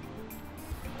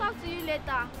 Talk to you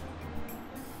later.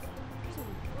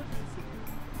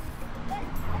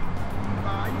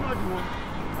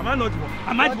 Am I not the one?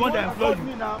 Am I the one that employed you?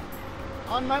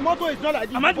 And my motto is not like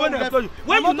this. Am I the one that employed you?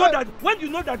 When you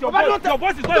know that your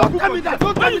boss is not a good person. Don't tell me that.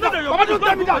 Papa, don't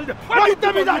tell me that. Why you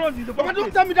tell me that? Papa,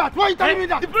 don't tell me that. Why you telling me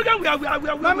that? The program we are going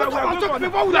for the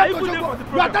program.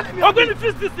 You are telling me. I'm going to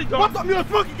fix this thing. What me o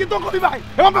smoke you don't come by. E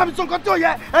wan ba mi son kan to ye.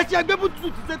 E se egbe butu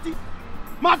ti seti.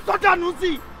 Ma so danu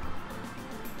si.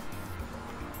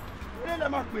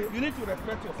 You need to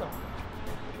respect yourself.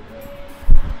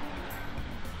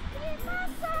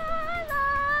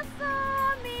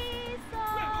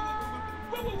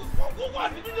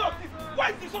 What is the meaning of this? Why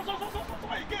is this so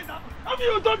again now? Have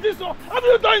you done this so? Have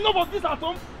you done enough of this at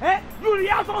home? You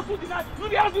rehearse all through the night. You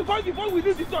rehearse before we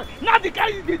leave the joint. Now the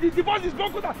guy, the boss is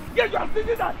broken down. Yes, you are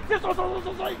sitting there. Say so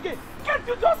again. Can't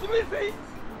you just listen?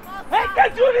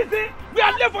 Can't you listen? We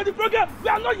are late for the program. We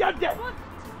are not yet there.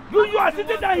 You are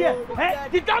sitting down here.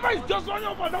 The driver is just running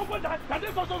up and down. That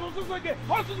is so again.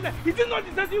 Is it not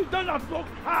the same thing you've done at home?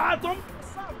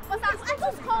 But I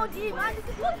just called him and he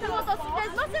spoke to us.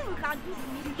 There's nothing we can do to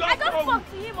him. I just spoke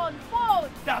to him on phone.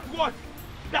 That's what?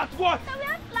 That's what? So we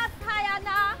have flat tire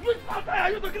now. Which flat tire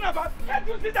are you talking about? Can't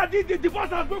you see that the bus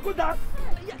has broken down?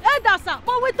 Elder sir,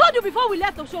 but we told you before we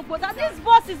left Osogbo that this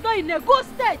bus is not in a good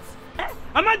state.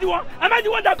 Am I the one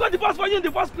that got the bus for you in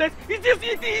the first place?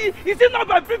 Is it not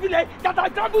by privilege that I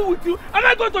travel with you? Am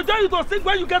I going to join you to sing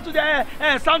when you get to the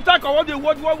soundtrack or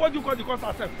what you call the concert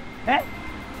yourself?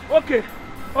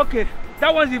 Okay,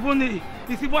 that one's even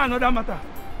another matter.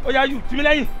 Oh yeah, you,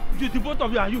 Timileyin, the both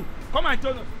of you and you, come and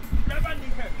join us. Never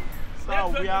need help.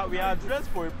 Sir, we are dressed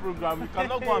for a program. We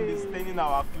cannot go and be staining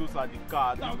our clothes at the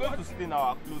car. We're going to stain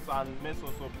our clothes and mess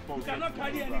us up. You cannot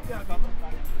carry anything.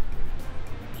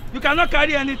 You cannot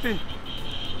carry anything.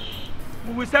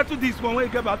 We will settle this one when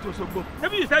you get back to Osogbo.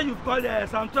 Maybe you say you've called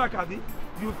soundtrack, Abi.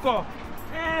 You've called.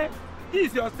 This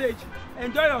is your stage.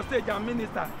 Enjoy your stage and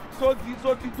minister. So do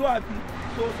Abi.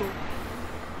 So.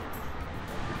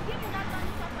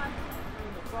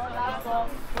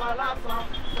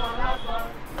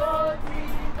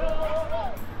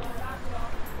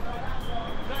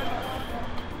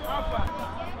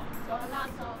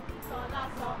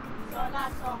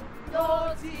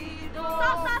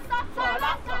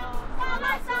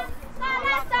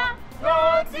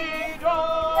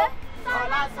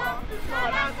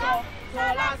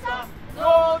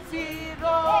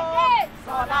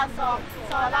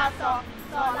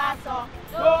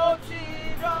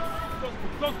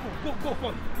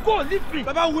 Go, leave me.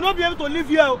 Baba, we will not be able to live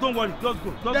here. Don't worry, just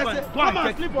go. Go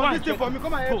and sleep on this thing for me.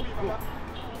 Come and help me.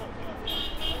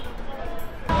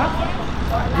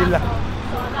 Adela,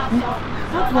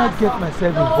 how do I get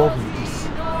myself involved in this?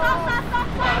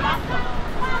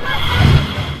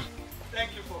 Thank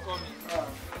you for coming.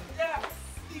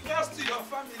 Regards to your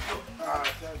family.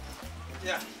 Thank you.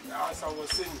 Yeah, as I was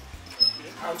saying,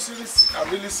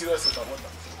 I'm really serious about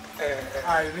that.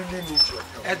 I really need your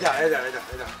help. Eda.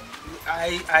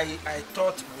 I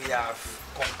thought we have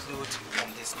concluded on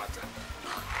this matter.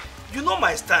 You know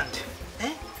my stand.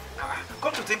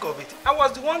 Come to think of it, I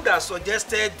was the one that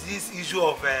suggested this issue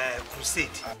of crusade.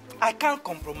 I can't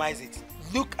compromise it.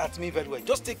 Look at me very well.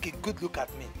 Just take a good look at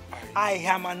me. I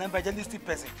am an evangelistic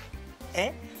person.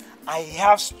 I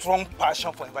have strong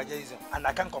passion for evangelism and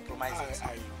I can't compromise it.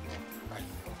 I know.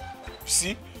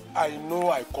 See, I know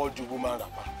I called you woman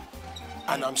rapper.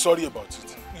 And I'm sorry about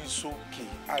it. It's okay.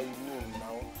 I know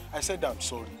now. I said I'm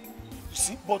sorry. You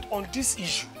see, but on this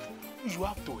issue, you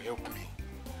have to help me.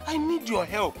 I need your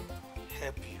help.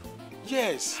 Help you?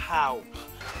 Yes. How?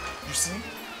 You see,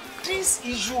 this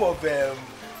issue of the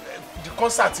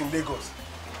concert in Lagos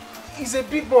is a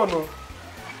big one. No?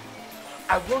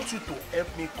 I want you to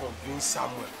help me convince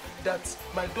Samuel that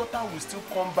my daughter will still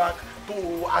come back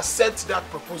to accept that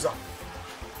proposal.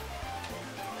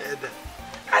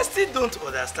 I still don't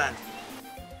understand.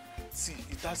 See,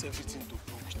 it has everything to do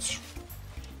with you.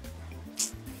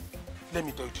 Let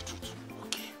me tell you the truth.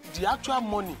 Okay. The actual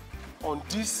money on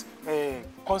this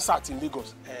concert in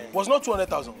Lagos was not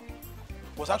 200,000.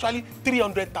 Was actually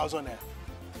 300,000 naira.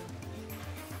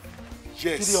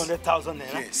 Yes. 300,000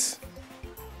 naira? Yes.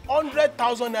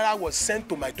 100,000 naira was sent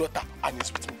to my daughter and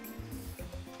is with me.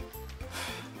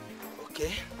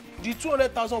 Okay. The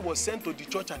 200,000 was sent to the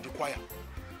church and the choir.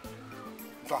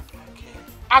 In fact,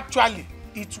 actually,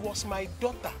 it was my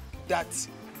daughter that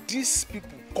these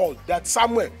people called, that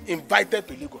Samuel invited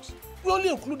to Lagos. We only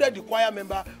included the choir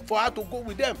member for her to go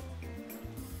with them.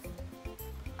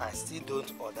 I still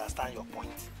don't understand your point.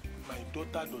 My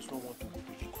daughter does not want to go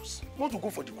to Lagos. She wants to go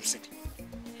for the crusade.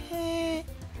 Hey,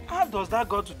 how does that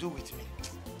got to do with me?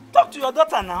 Talk to your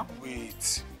daughter now.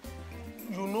 Wait.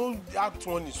 You know that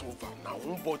one is over now,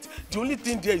 but the only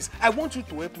thing there is I want you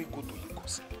to help me go to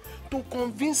Lagos to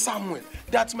convince Samuel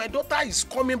that my daughter is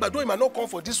coming back. Though he might not come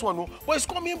for this one, no, but he's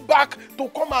coming back to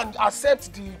come and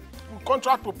accept the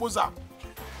contract proposal.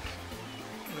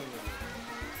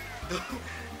 No.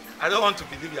 I don't want to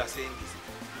believe you are saying this.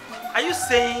 Are you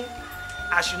saying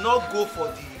I should not go for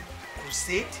the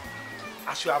crusade?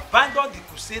 I should abandon the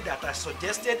crusade that I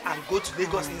suggested and go to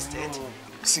Lagos instead?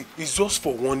 See, it's just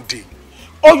for one day.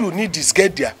 All you need is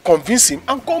get there, convince him,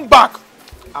 and come back.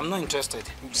 I'm not interested.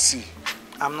 See.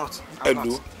 I'm not.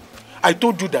 Hello? I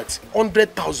told you that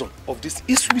 100,000 of this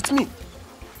is with me.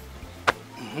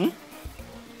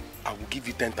 I will give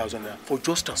you 10,000 naira for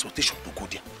just transportation to go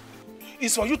there.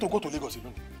 It's for you to go to Lagos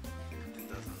alone.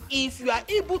 If you are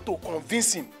able to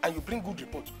convince him and you bring good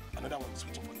report, another one is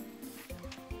waiting for you.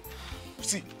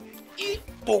 See,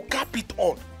 to cap it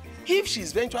on, if she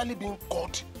is eventually being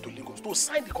called to Lagos to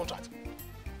sign the contract,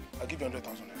 I'll give you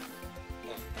 100,000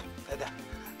 naira.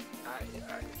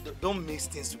 Don't mix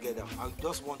things together. I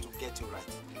just want to get you right.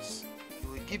 You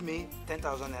will give me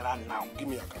 10,000 naira now. Give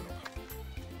me your account number.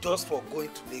 Just for going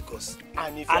to Lagos.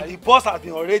 And the bus has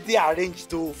been already arranged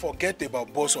to... Forget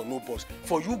about bus or no bus.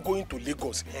 For you going to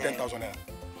Lagos, 10,000 naira.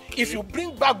 If you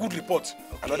bring back good report,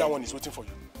 another one is waiting for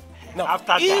you. Now,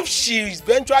 after if she is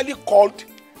eventually called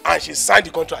and she signed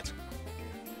the contract,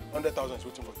 100,000 is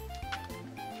waiting for you.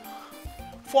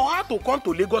 For her to come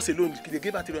to Lagos alone, they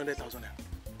gave her 300,000 naira.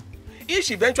 If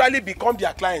she eventually become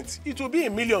their client, it will be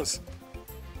in millions.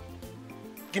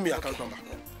 Give me your account number.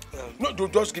 No,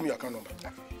 just give me your account number.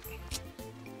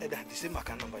 The same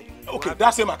account number. Okay,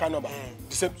 that same account number.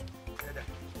 The same.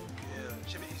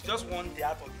 It's just one day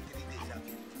out of the 3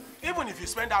 days. Even if you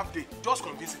spend half day, just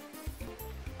convince him.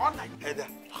 Online.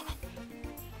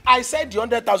 I said the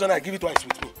 100,000 I give it twice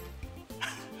with me.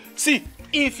 See,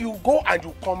 if you go and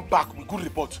you come back with good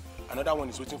report, another one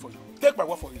is waiting for you. Take my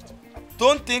word for it.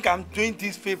 Don't think I'm doing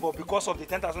this favor because of the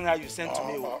 10,000 you sent to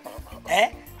me.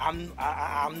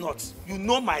 I'm not. You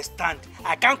know my stand.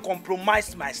 I can't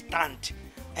compromise my stand.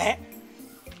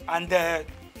 And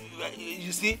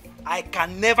you see, I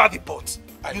can never be bought.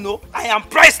 You know, I am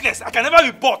priceless. I can never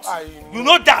be bought. You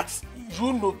know that.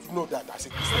 You know that as a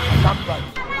Christian. I can't buy.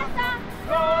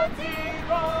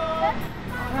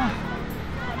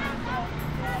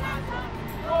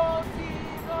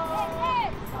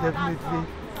 Definitely,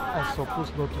 I'm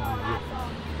supposed not to be here.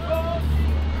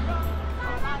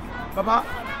 Baba,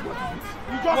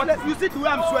 you see the way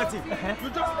I'm sweating. You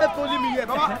just left only me here.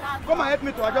 Baba, come and help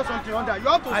me to adjust something under. You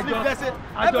have to sleep. Let's say,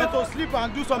 help me to sleep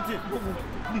and do something.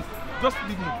 Please, just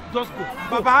leave me. Just go.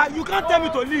 Baba, you can't tell me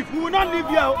to leave. We will not leave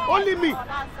here. Only me.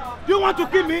 Do you want to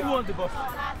kill me? Who owns the boss?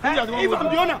 If I'm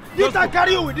the owner, did I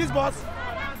carry you with this boss?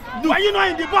 No. Why you not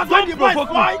in the bus? When the boy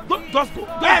boy? Just go.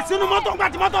 Yes, you know what I'm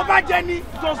about Jenny.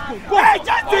 Just go. Go. Hey,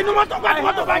 just you know what I'm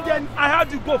about Jenny. I had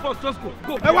to go first. Just go.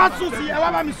 Go. I want Susie.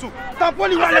 I want me Sue.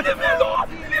 Tampoli wa leave me alone.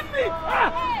 Leave me.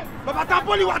 Baba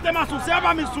Tampoli wa tema Susie. I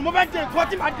want me Sue. Mo be je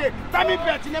got him ade. Tami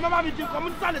bet. Ne mama me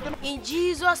community. In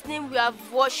Jesus' name we have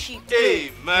worshipped.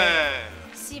 Amen.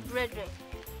 See, brethren,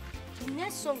 the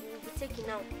next song we will be taking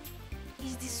now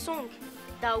is the song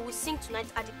that we will sing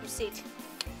tonight at the crusade.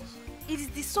 It is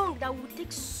the song that we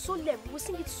take solemn. We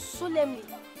sing it solemnly.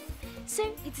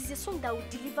 Say it is a song that will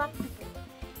deliver people.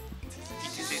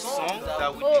 It is a song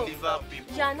that will deliver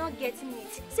people. You are not getting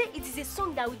it. Say it is a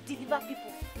song that will deliver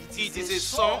people. It It is a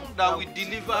song that will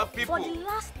deliver people. For the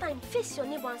last time, face your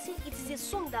neighbor and say it is a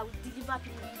song that will deliver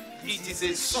people. It is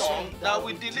a song that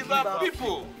will deliver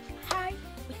people. I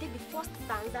will take the first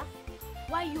stanza,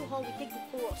 while you all will take the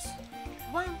chorus.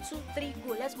 1, 2, 3,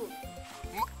 go. Let's go.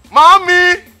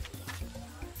 Mommy!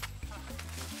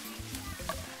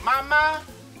 Mama!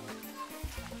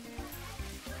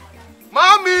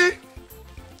 Mommy!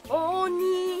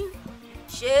 Oni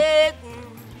Shegun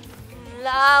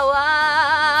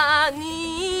Lawani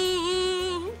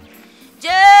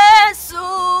Jesu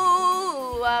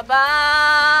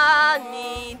Abanidaro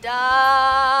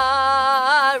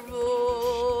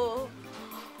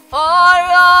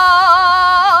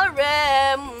Ọ̀rọ̀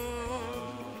rẹ̀ mú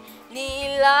ni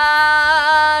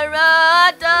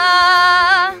láradá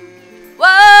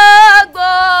wá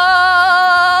gbọ́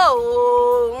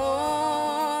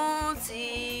ohùn ti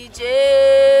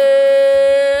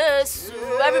Jésù.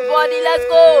 Everybody, let's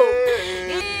go.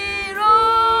 Ìró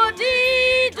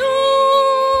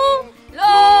dídùn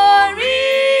lórí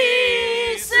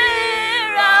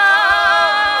Séra,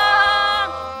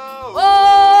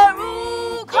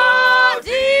 orúkọ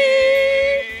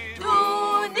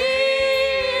dídùn ní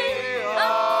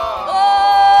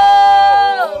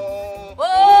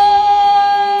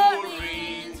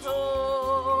orin tó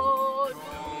dùn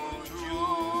jù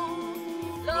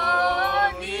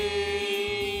lónìí.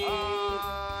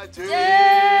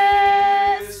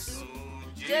 Jésù,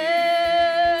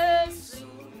 Jésù,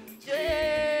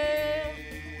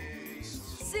 Jésù.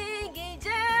 Singing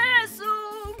Jésù.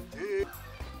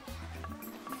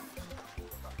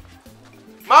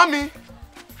 Mommy!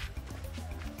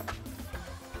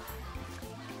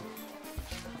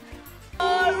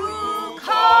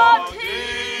 Orúkọ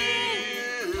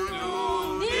dídùn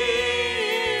ní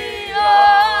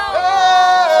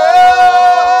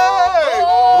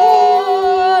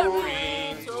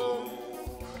orin tó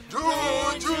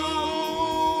dùn jù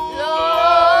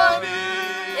lónìí.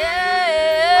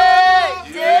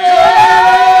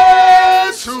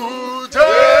 Jésù,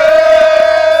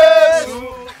 Jésù,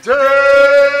 Jésù.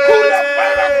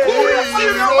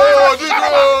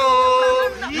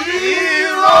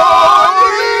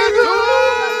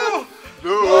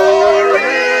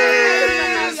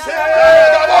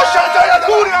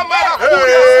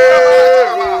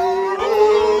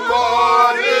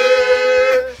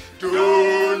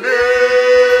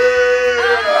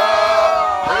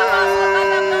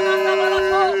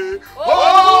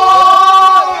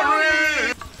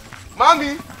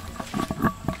 Mommy!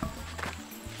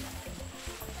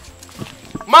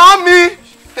 Mommy!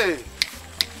 Hey!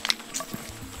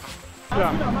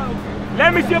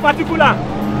 Let me see a particular.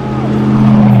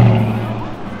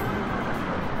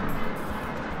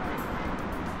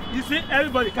 You see,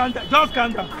 everybody calm down. Just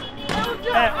calm down.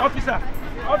 Officer,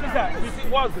 you see,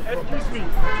 what's it? Excuse me.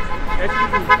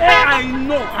 Hey, I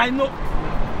know.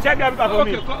 Check the paper for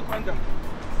me. Okay, calm down.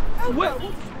 Wait.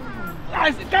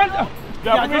 I see, calm down. You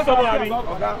are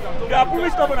proving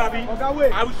stubborn, Abi.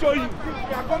 I will show you. We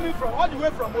are coming from all the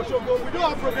way from Osogbo. We don't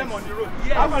have problem on the road.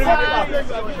 Yes.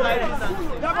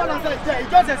 It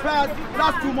just expired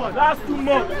last 2 months. Last 2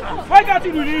 months. Why can't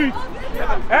you renew it?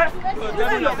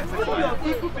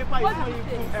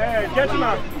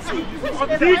 Gentlemen,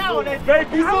 this vehicle is going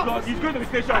to the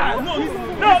station. No,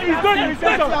 he's going to the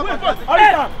station.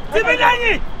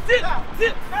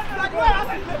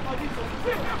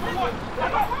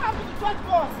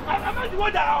 Officer, I'm not the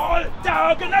one that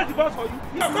organized the bus for you.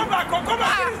 No, come back.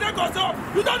 This is Lagos.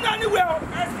 You don't know anywhere.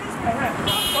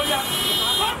 Oh yeah.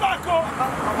 Come back.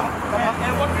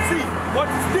 What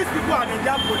is these people are the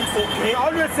damn police? Okay. I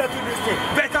always settle this thing.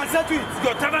 They can settle it.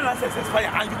 Your travel license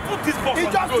expires and you put this bus on it's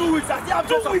just 2 weeks. I still have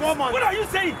just 4 months. What are you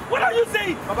saying? Baba, we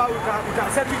can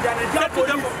settle it. They are the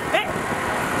police. Hey,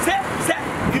 say,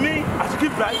 you mean I should keep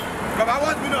bribe? Baba,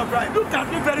 what's been a bribe? Look at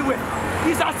me very well.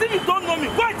 It's as if you don't know me.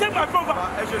 Why take my property?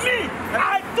 Me,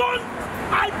 I don't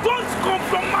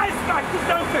compromise my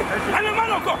Christian faith. I'm a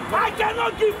man of God. I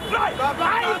cannot give bribe.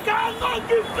 I cannot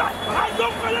give bribe. I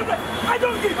don't collect bribe. I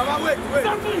don't give. Baba, wait.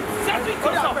 Settle it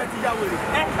yourself.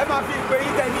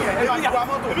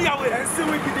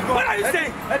 What are you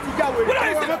saying? What are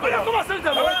you saying? Come on, send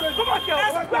them. Come on, here.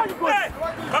 Where are you going?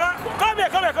 Come here.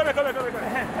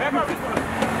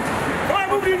 Come on,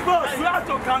 move this bus. We have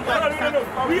to calm down. No.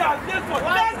 We are late for.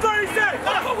 Let's go inside.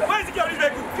 Where is the security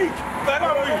vehicle? Kick.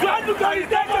 You have to carry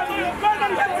the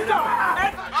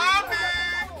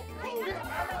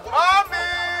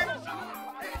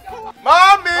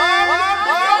Mommy!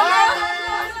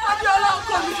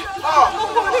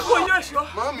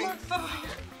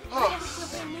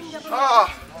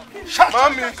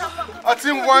 Mommy, I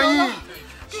think why?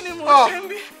 Kí ni mo ṣe ń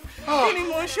bí?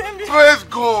 Praise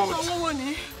God.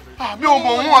 I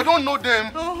don't know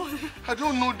them. I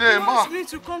don't know them. He wants me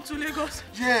to come to Lagos.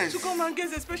 Yes. To come and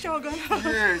get a special organ.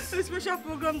 Yes. A special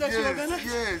program that you organized.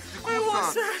 Yes. I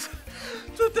was set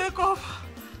to take off.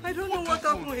 I don't know what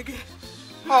happened again.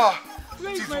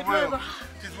 Where is my driver?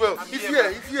 It is well.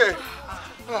 It's here.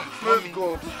 Praise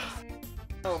God.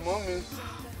 Oh, mommy.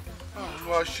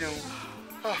 Lord Hashem.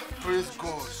 Praise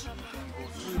God.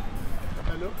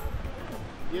 Hello?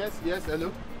 Yes,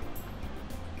 hello.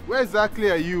 Where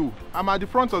exactly are you? I'm at the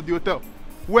front of the hotel.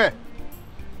 Where?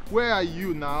 Where are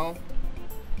you now?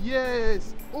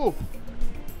 Yes. Oh.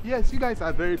 Yes, you guys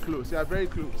are very close. You are very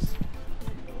close.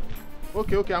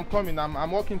 Okay, I'm coming.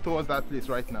 I'm walking towards that place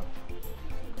right now.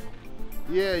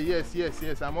 Yeah, yes.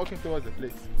 I'm walking towards the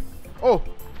place. Oh,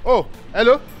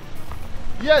 hello?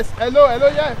 Yes, hello,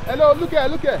 yeah. Hello, look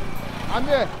here. I'm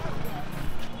here.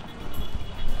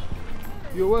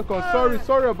 You're welcome.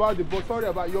 Sorry about the boss. Sorry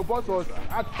about your boss was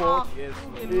at fault. Yes.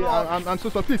 Yeah, I'm so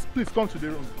sorry. Please come to the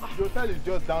room. The hotel is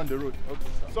just down the road.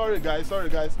 Okay. Sorry guys.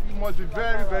 You must be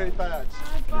very, very tired.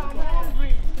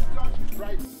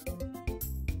 Right.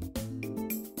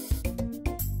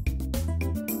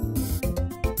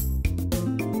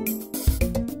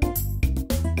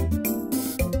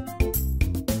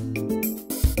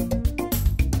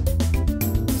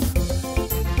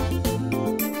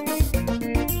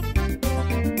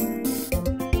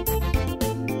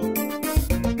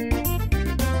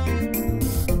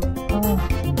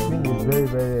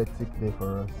 Very hectic day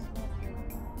for us.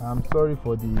 I'm sorry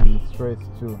for the stress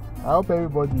too. I hope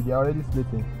everybody, they're already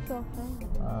sleeping.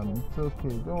 It's okay,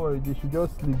 don't worry, they should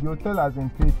just sleep. The hotel has been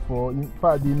paid for. In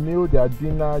fact, the meal, their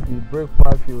dinner, the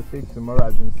breakfast they will take tomorrow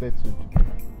has been settled.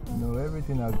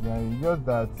 Everything has been, just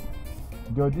that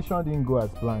the audition didn't go as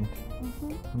planned.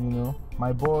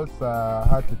 My boss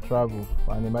had to travel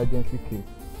for an emergency case.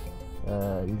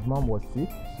 His mom was sick,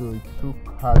 so it took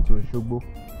her to Osogbo.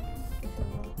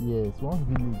 Yes, one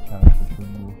village has to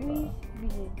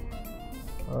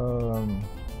go.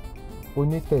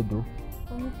 Onitedo.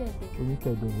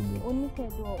 Onitedo village.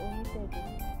 Onitedo or Onitedo?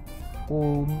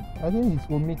 I think it's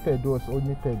Omitedo or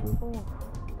Onitedo. Oh,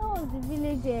 that was the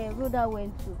village Rhoda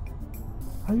went to.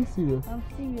 Are you serious? I'm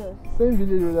serious. Same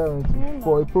village Rhoda went to? Yeah,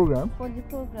 for a program? For the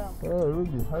program. Oh,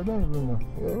 really? I don't even know.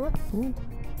 Yeah.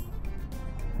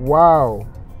 Wow.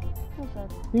 What's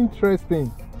that?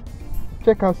 Interesting.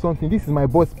 Check out something. This is my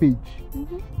boss page.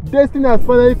 Destiny has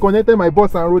finally connected my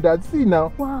boss and Rhoda. See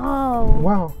now.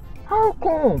 Wow. How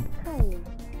come? Hi.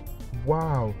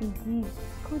 Wow. Indeed.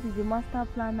 God is a master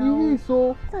planner. He is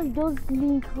so. So just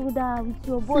link Rhoda with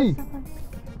your boss. See.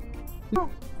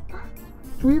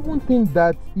 To even think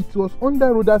that it was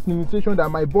under Rhoda's administration that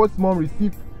my boss mom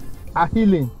received a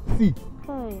healing. See.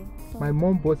 Hey. My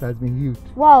mom boss has been healed.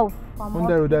 Wow.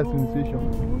 Under Rhoda's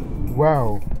administration.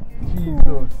 Wow.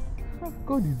 Jesus.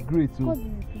 God is great too. God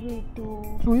is great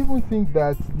too. To even think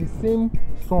that the same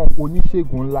song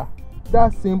Onishegunla,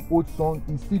 that same old song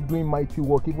is still doing mighty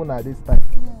work even at this time.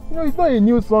 Yeah. It's not a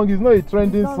new song, it's not a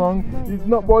trending song, it's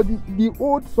not, but the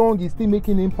old song is still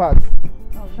making impact.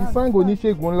 She sang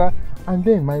Onishegunla and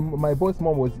then my boss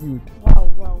mom was healed. Wow.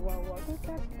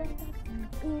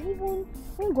 Even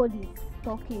when God is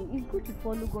talking, it's good to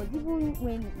follow God, even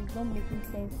when it's not making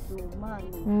sense to man.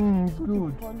 It's good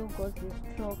to follow God's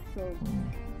instructions.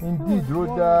 Indeed,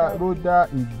 Rhoda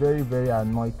is very, very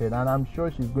anointed, and I'm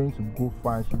sure she's going to go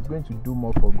far and she's going to do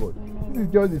more for God. This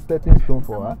is just a stepping stone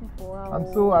for her. I'm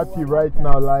so happy right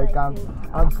now. Like I'm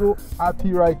so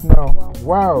happy right now.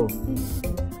 Wow.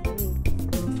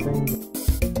 Thank you.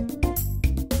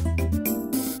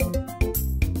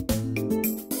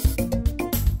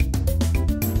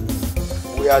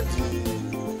 We are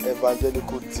the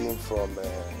evangelical team from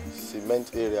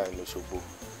Cement area in Osogbo.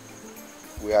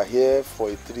 We are here for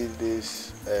a 3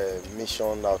 days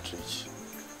mission outreach,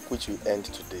 which will end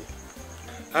today.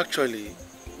 Actually,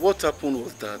 what happened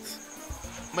was that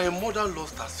my mother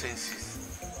lost her senses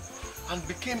and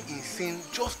became insane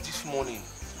just this morning.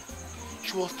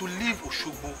 She was to leave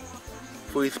Osogbo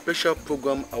for a special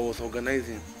program I was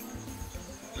organizing,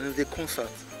 and it's a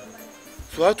concert.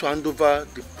 So I had to hand over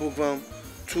the program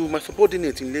to my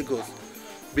subordinate in Lagos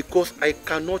because I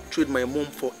cannot trade my mom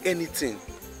for anything.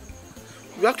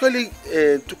 We actually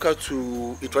took her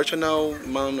to a traditional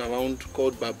man around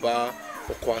called Baba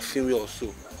or Kwasinwe or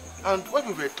so. And when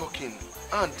we were talking,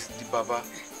 and the Baba,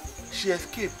 she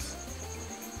escaped.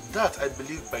 That I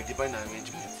believe by divine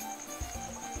arrangement.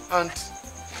 And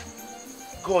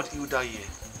God healed her here.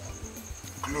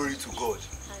 Glory to God.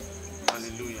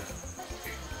 Hallelujah.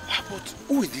 But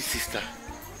who is this sister?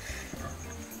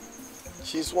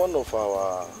 She's one of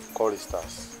our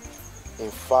choristers.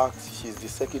 In fact, she's the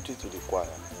secretary to the choir.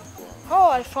 How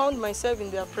I found myself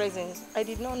in their presence, I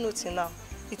did not know till now.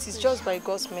 It is just by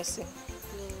God's mercy.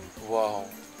 Wow.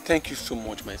 Thank you so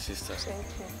much, my sister. Thank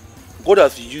you. God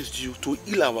has used you to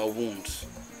heal our wounds.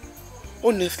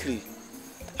 Honestly,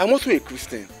 I'm also a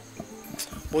Christian.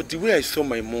 But the way I saw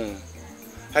my mom,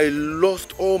 I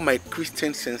lost all my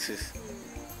Christian senses.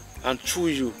 And through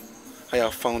you, I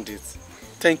have found it.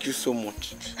 Thank you so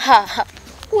much. Ha ha.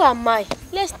 Who am I?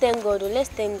 Let's thank God. Let's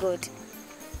thank God.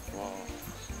 Wow.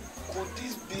 Could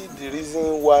this be the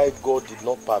reason why God did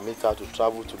not permit her to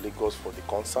travel to Lagos for the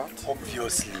concert?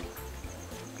 Obviously.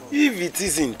 If it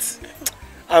isn't,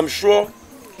 I'm sure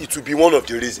it will be one of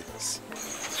the reasons.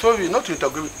 Sorry, not to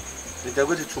integrate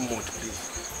it too much,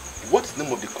 please. What is the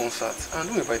name of the concert and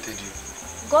who invited you?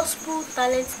 Gospel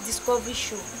Talent Discovery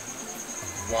Show.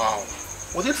 Wow.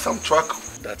 Was it Sam Track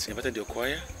that invited your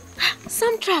choir?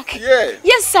 Sam Track? Yeah.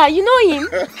 Yes, sir. You know him?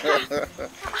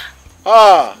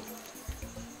 Ah.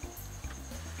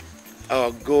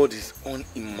 Our God is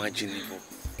unimaginable.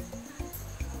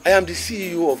 I am the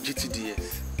CEO of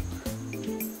GTDS.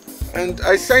 And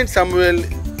I signed Samuel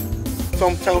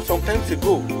some time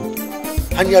ago.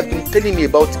 And he has been telling me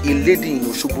about a lady in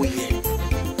Osogbo here.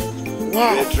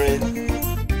 Wow. Brethren.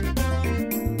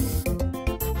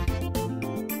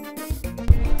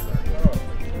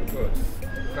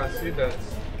 You can see that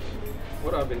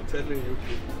what I've been telling you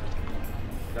people,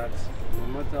 that no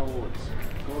matter what,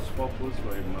 God's purpose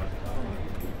for a man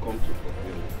will come to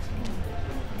fulfillment.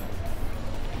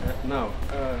 Now,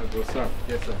 Rosan,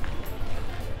 yes sir,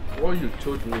 what you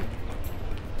told me,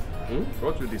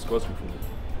 what you discussed with me,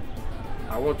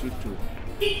 I want you to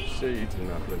say it in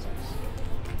our presence.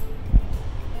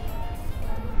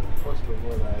 First of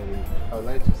all, I would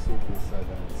like to say this, that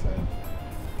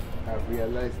I've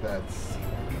realized that it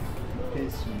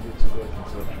pays to live to God's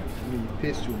instructions. I mean, it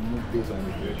pays to move based on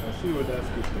the direction. See what that's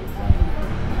case, for example.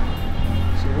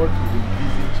 So what you've been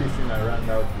busy chasing around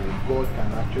out there, God can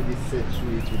actually set to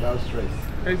it without stress.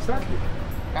 Exactly.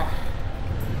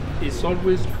 It's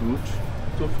always good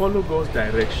to follow God's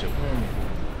direction.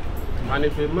 And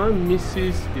if a man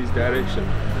misses his direction,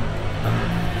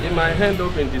 he might end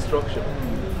up in destruction.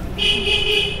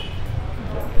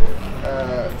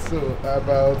 So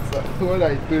about what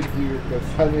I told you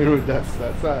concerning Rodas,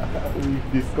 we've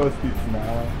discussed it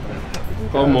now.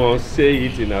 Come on, say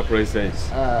it in our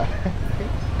presence.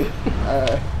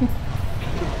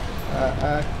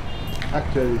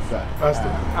 Actually, sir.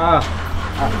 Pastor.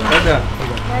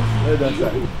 Well done,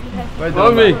 sir. Well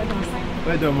done, Mommy.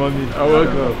 Well done, mommy.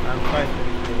 Welcome. I'm fine.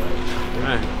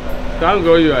 Thank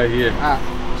God you are here.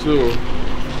 So,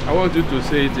 I want you to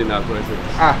say it in our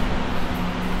presence.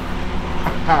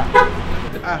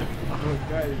 Oh,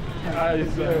 guys.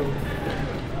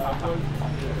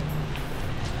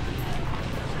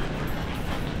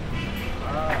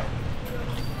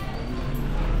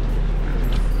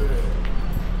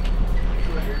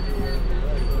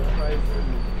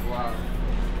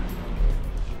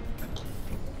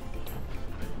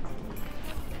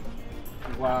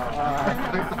 Wow,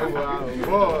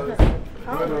 boss.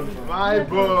 My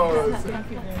boss.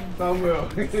 Samuel.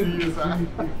 See you, sir.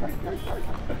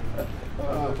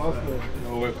 Pastor.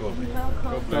 You're welcome.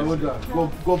 God bless you.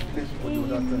 God bless you for doing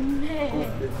that time. God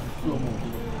bless you so much.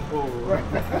 Oh, right.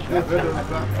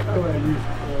 How are you?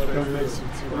 God bless you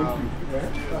too.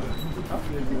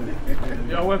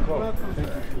 You're welcome.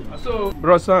 So,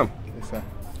 Bro Sam, yes, sir.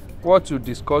 What you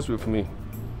discussed with me,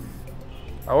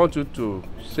 I want you to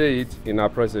say it in our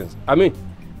presence. I mean,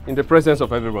 in the presence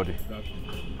of everybody.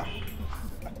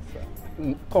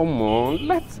 Come on,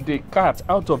 let the cat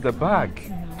out of the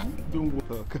bag. Don't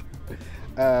talk.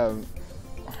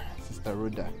 Sister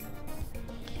Rhoda,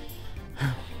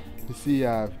 you see,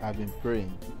 I've been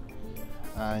praying,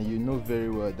 and you know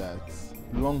very well that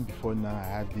long before now I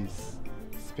had this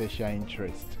special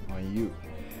interest on you,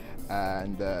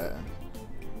 and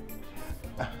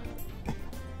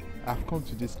I've come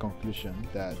to this conclusion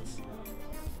that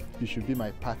you should be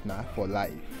my partner for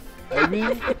life. I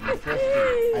mean,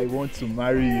 I want to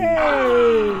marry you.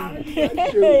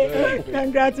 Hey.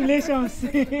 Congratulations.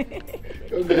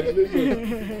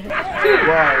 Congratulations.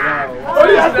 Wow. Oh,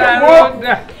 yes,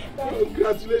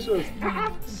 congratulations.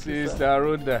 Sister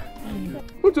Rhoda,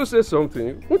 won't you say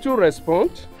something? Won't you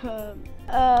respond?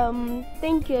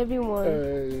 Thank you,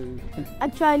 everyone.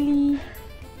 Actually,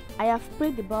 I have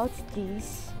prayed about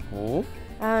this.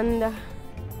 And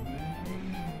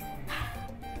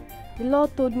the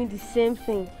Lord told me the same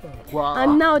thing. Wow.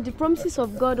 And now the promises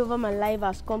of God over my life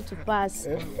has come to pass.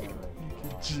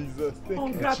 Jesus.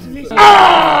 Congratulations.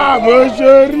 Ah,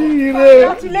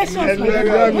 Congratulations.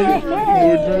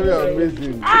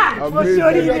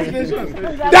 Amazing.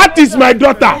 That is my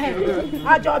daughter.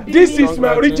 This is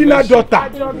my original daughter.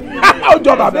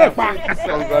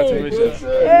 Congratulations.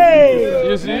 Hey.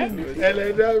 You see,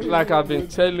 like I've been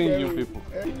telling you people,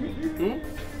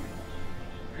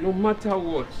 no matter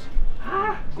what,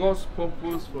 God's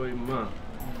purpose for a man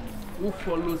who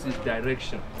follows his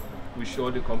direction will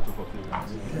surely come to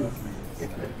fulfillment.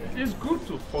 It's good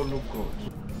to follow God.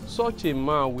 Such a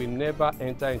man will never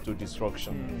enter into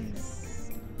destruction.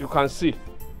 You can see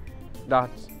that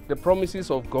the promises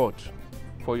of God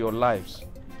for your lives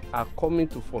are coming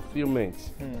to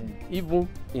fulfillment even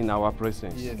in our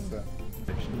presence. Yes, sir.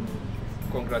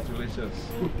 Congratulations.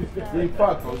 In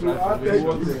fact,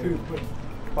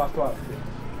 Pastor,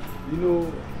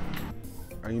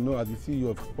 as the CEO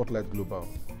of Spotlight Global,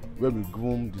 where we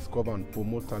groom, discover, and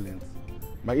promote talent,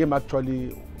 my aim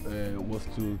actually was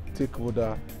to take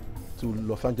order to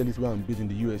Los Angeles, where I'm based in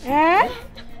the USA.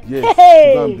 Yes,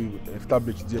 to go and be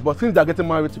established there. But since they're getting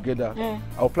married together,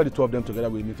 I'll play the two of them together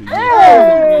with me to you.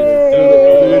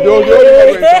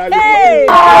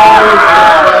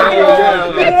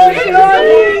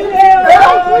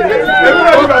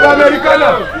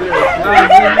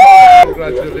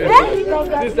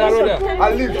 Congratulations. Sister Rhoda. I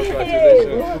live.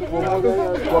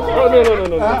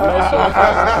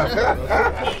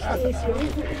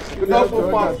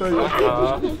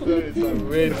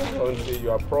 Wait until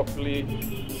you are properly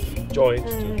joined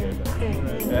together.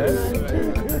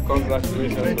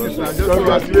 Congratulations.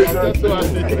 Congratulations.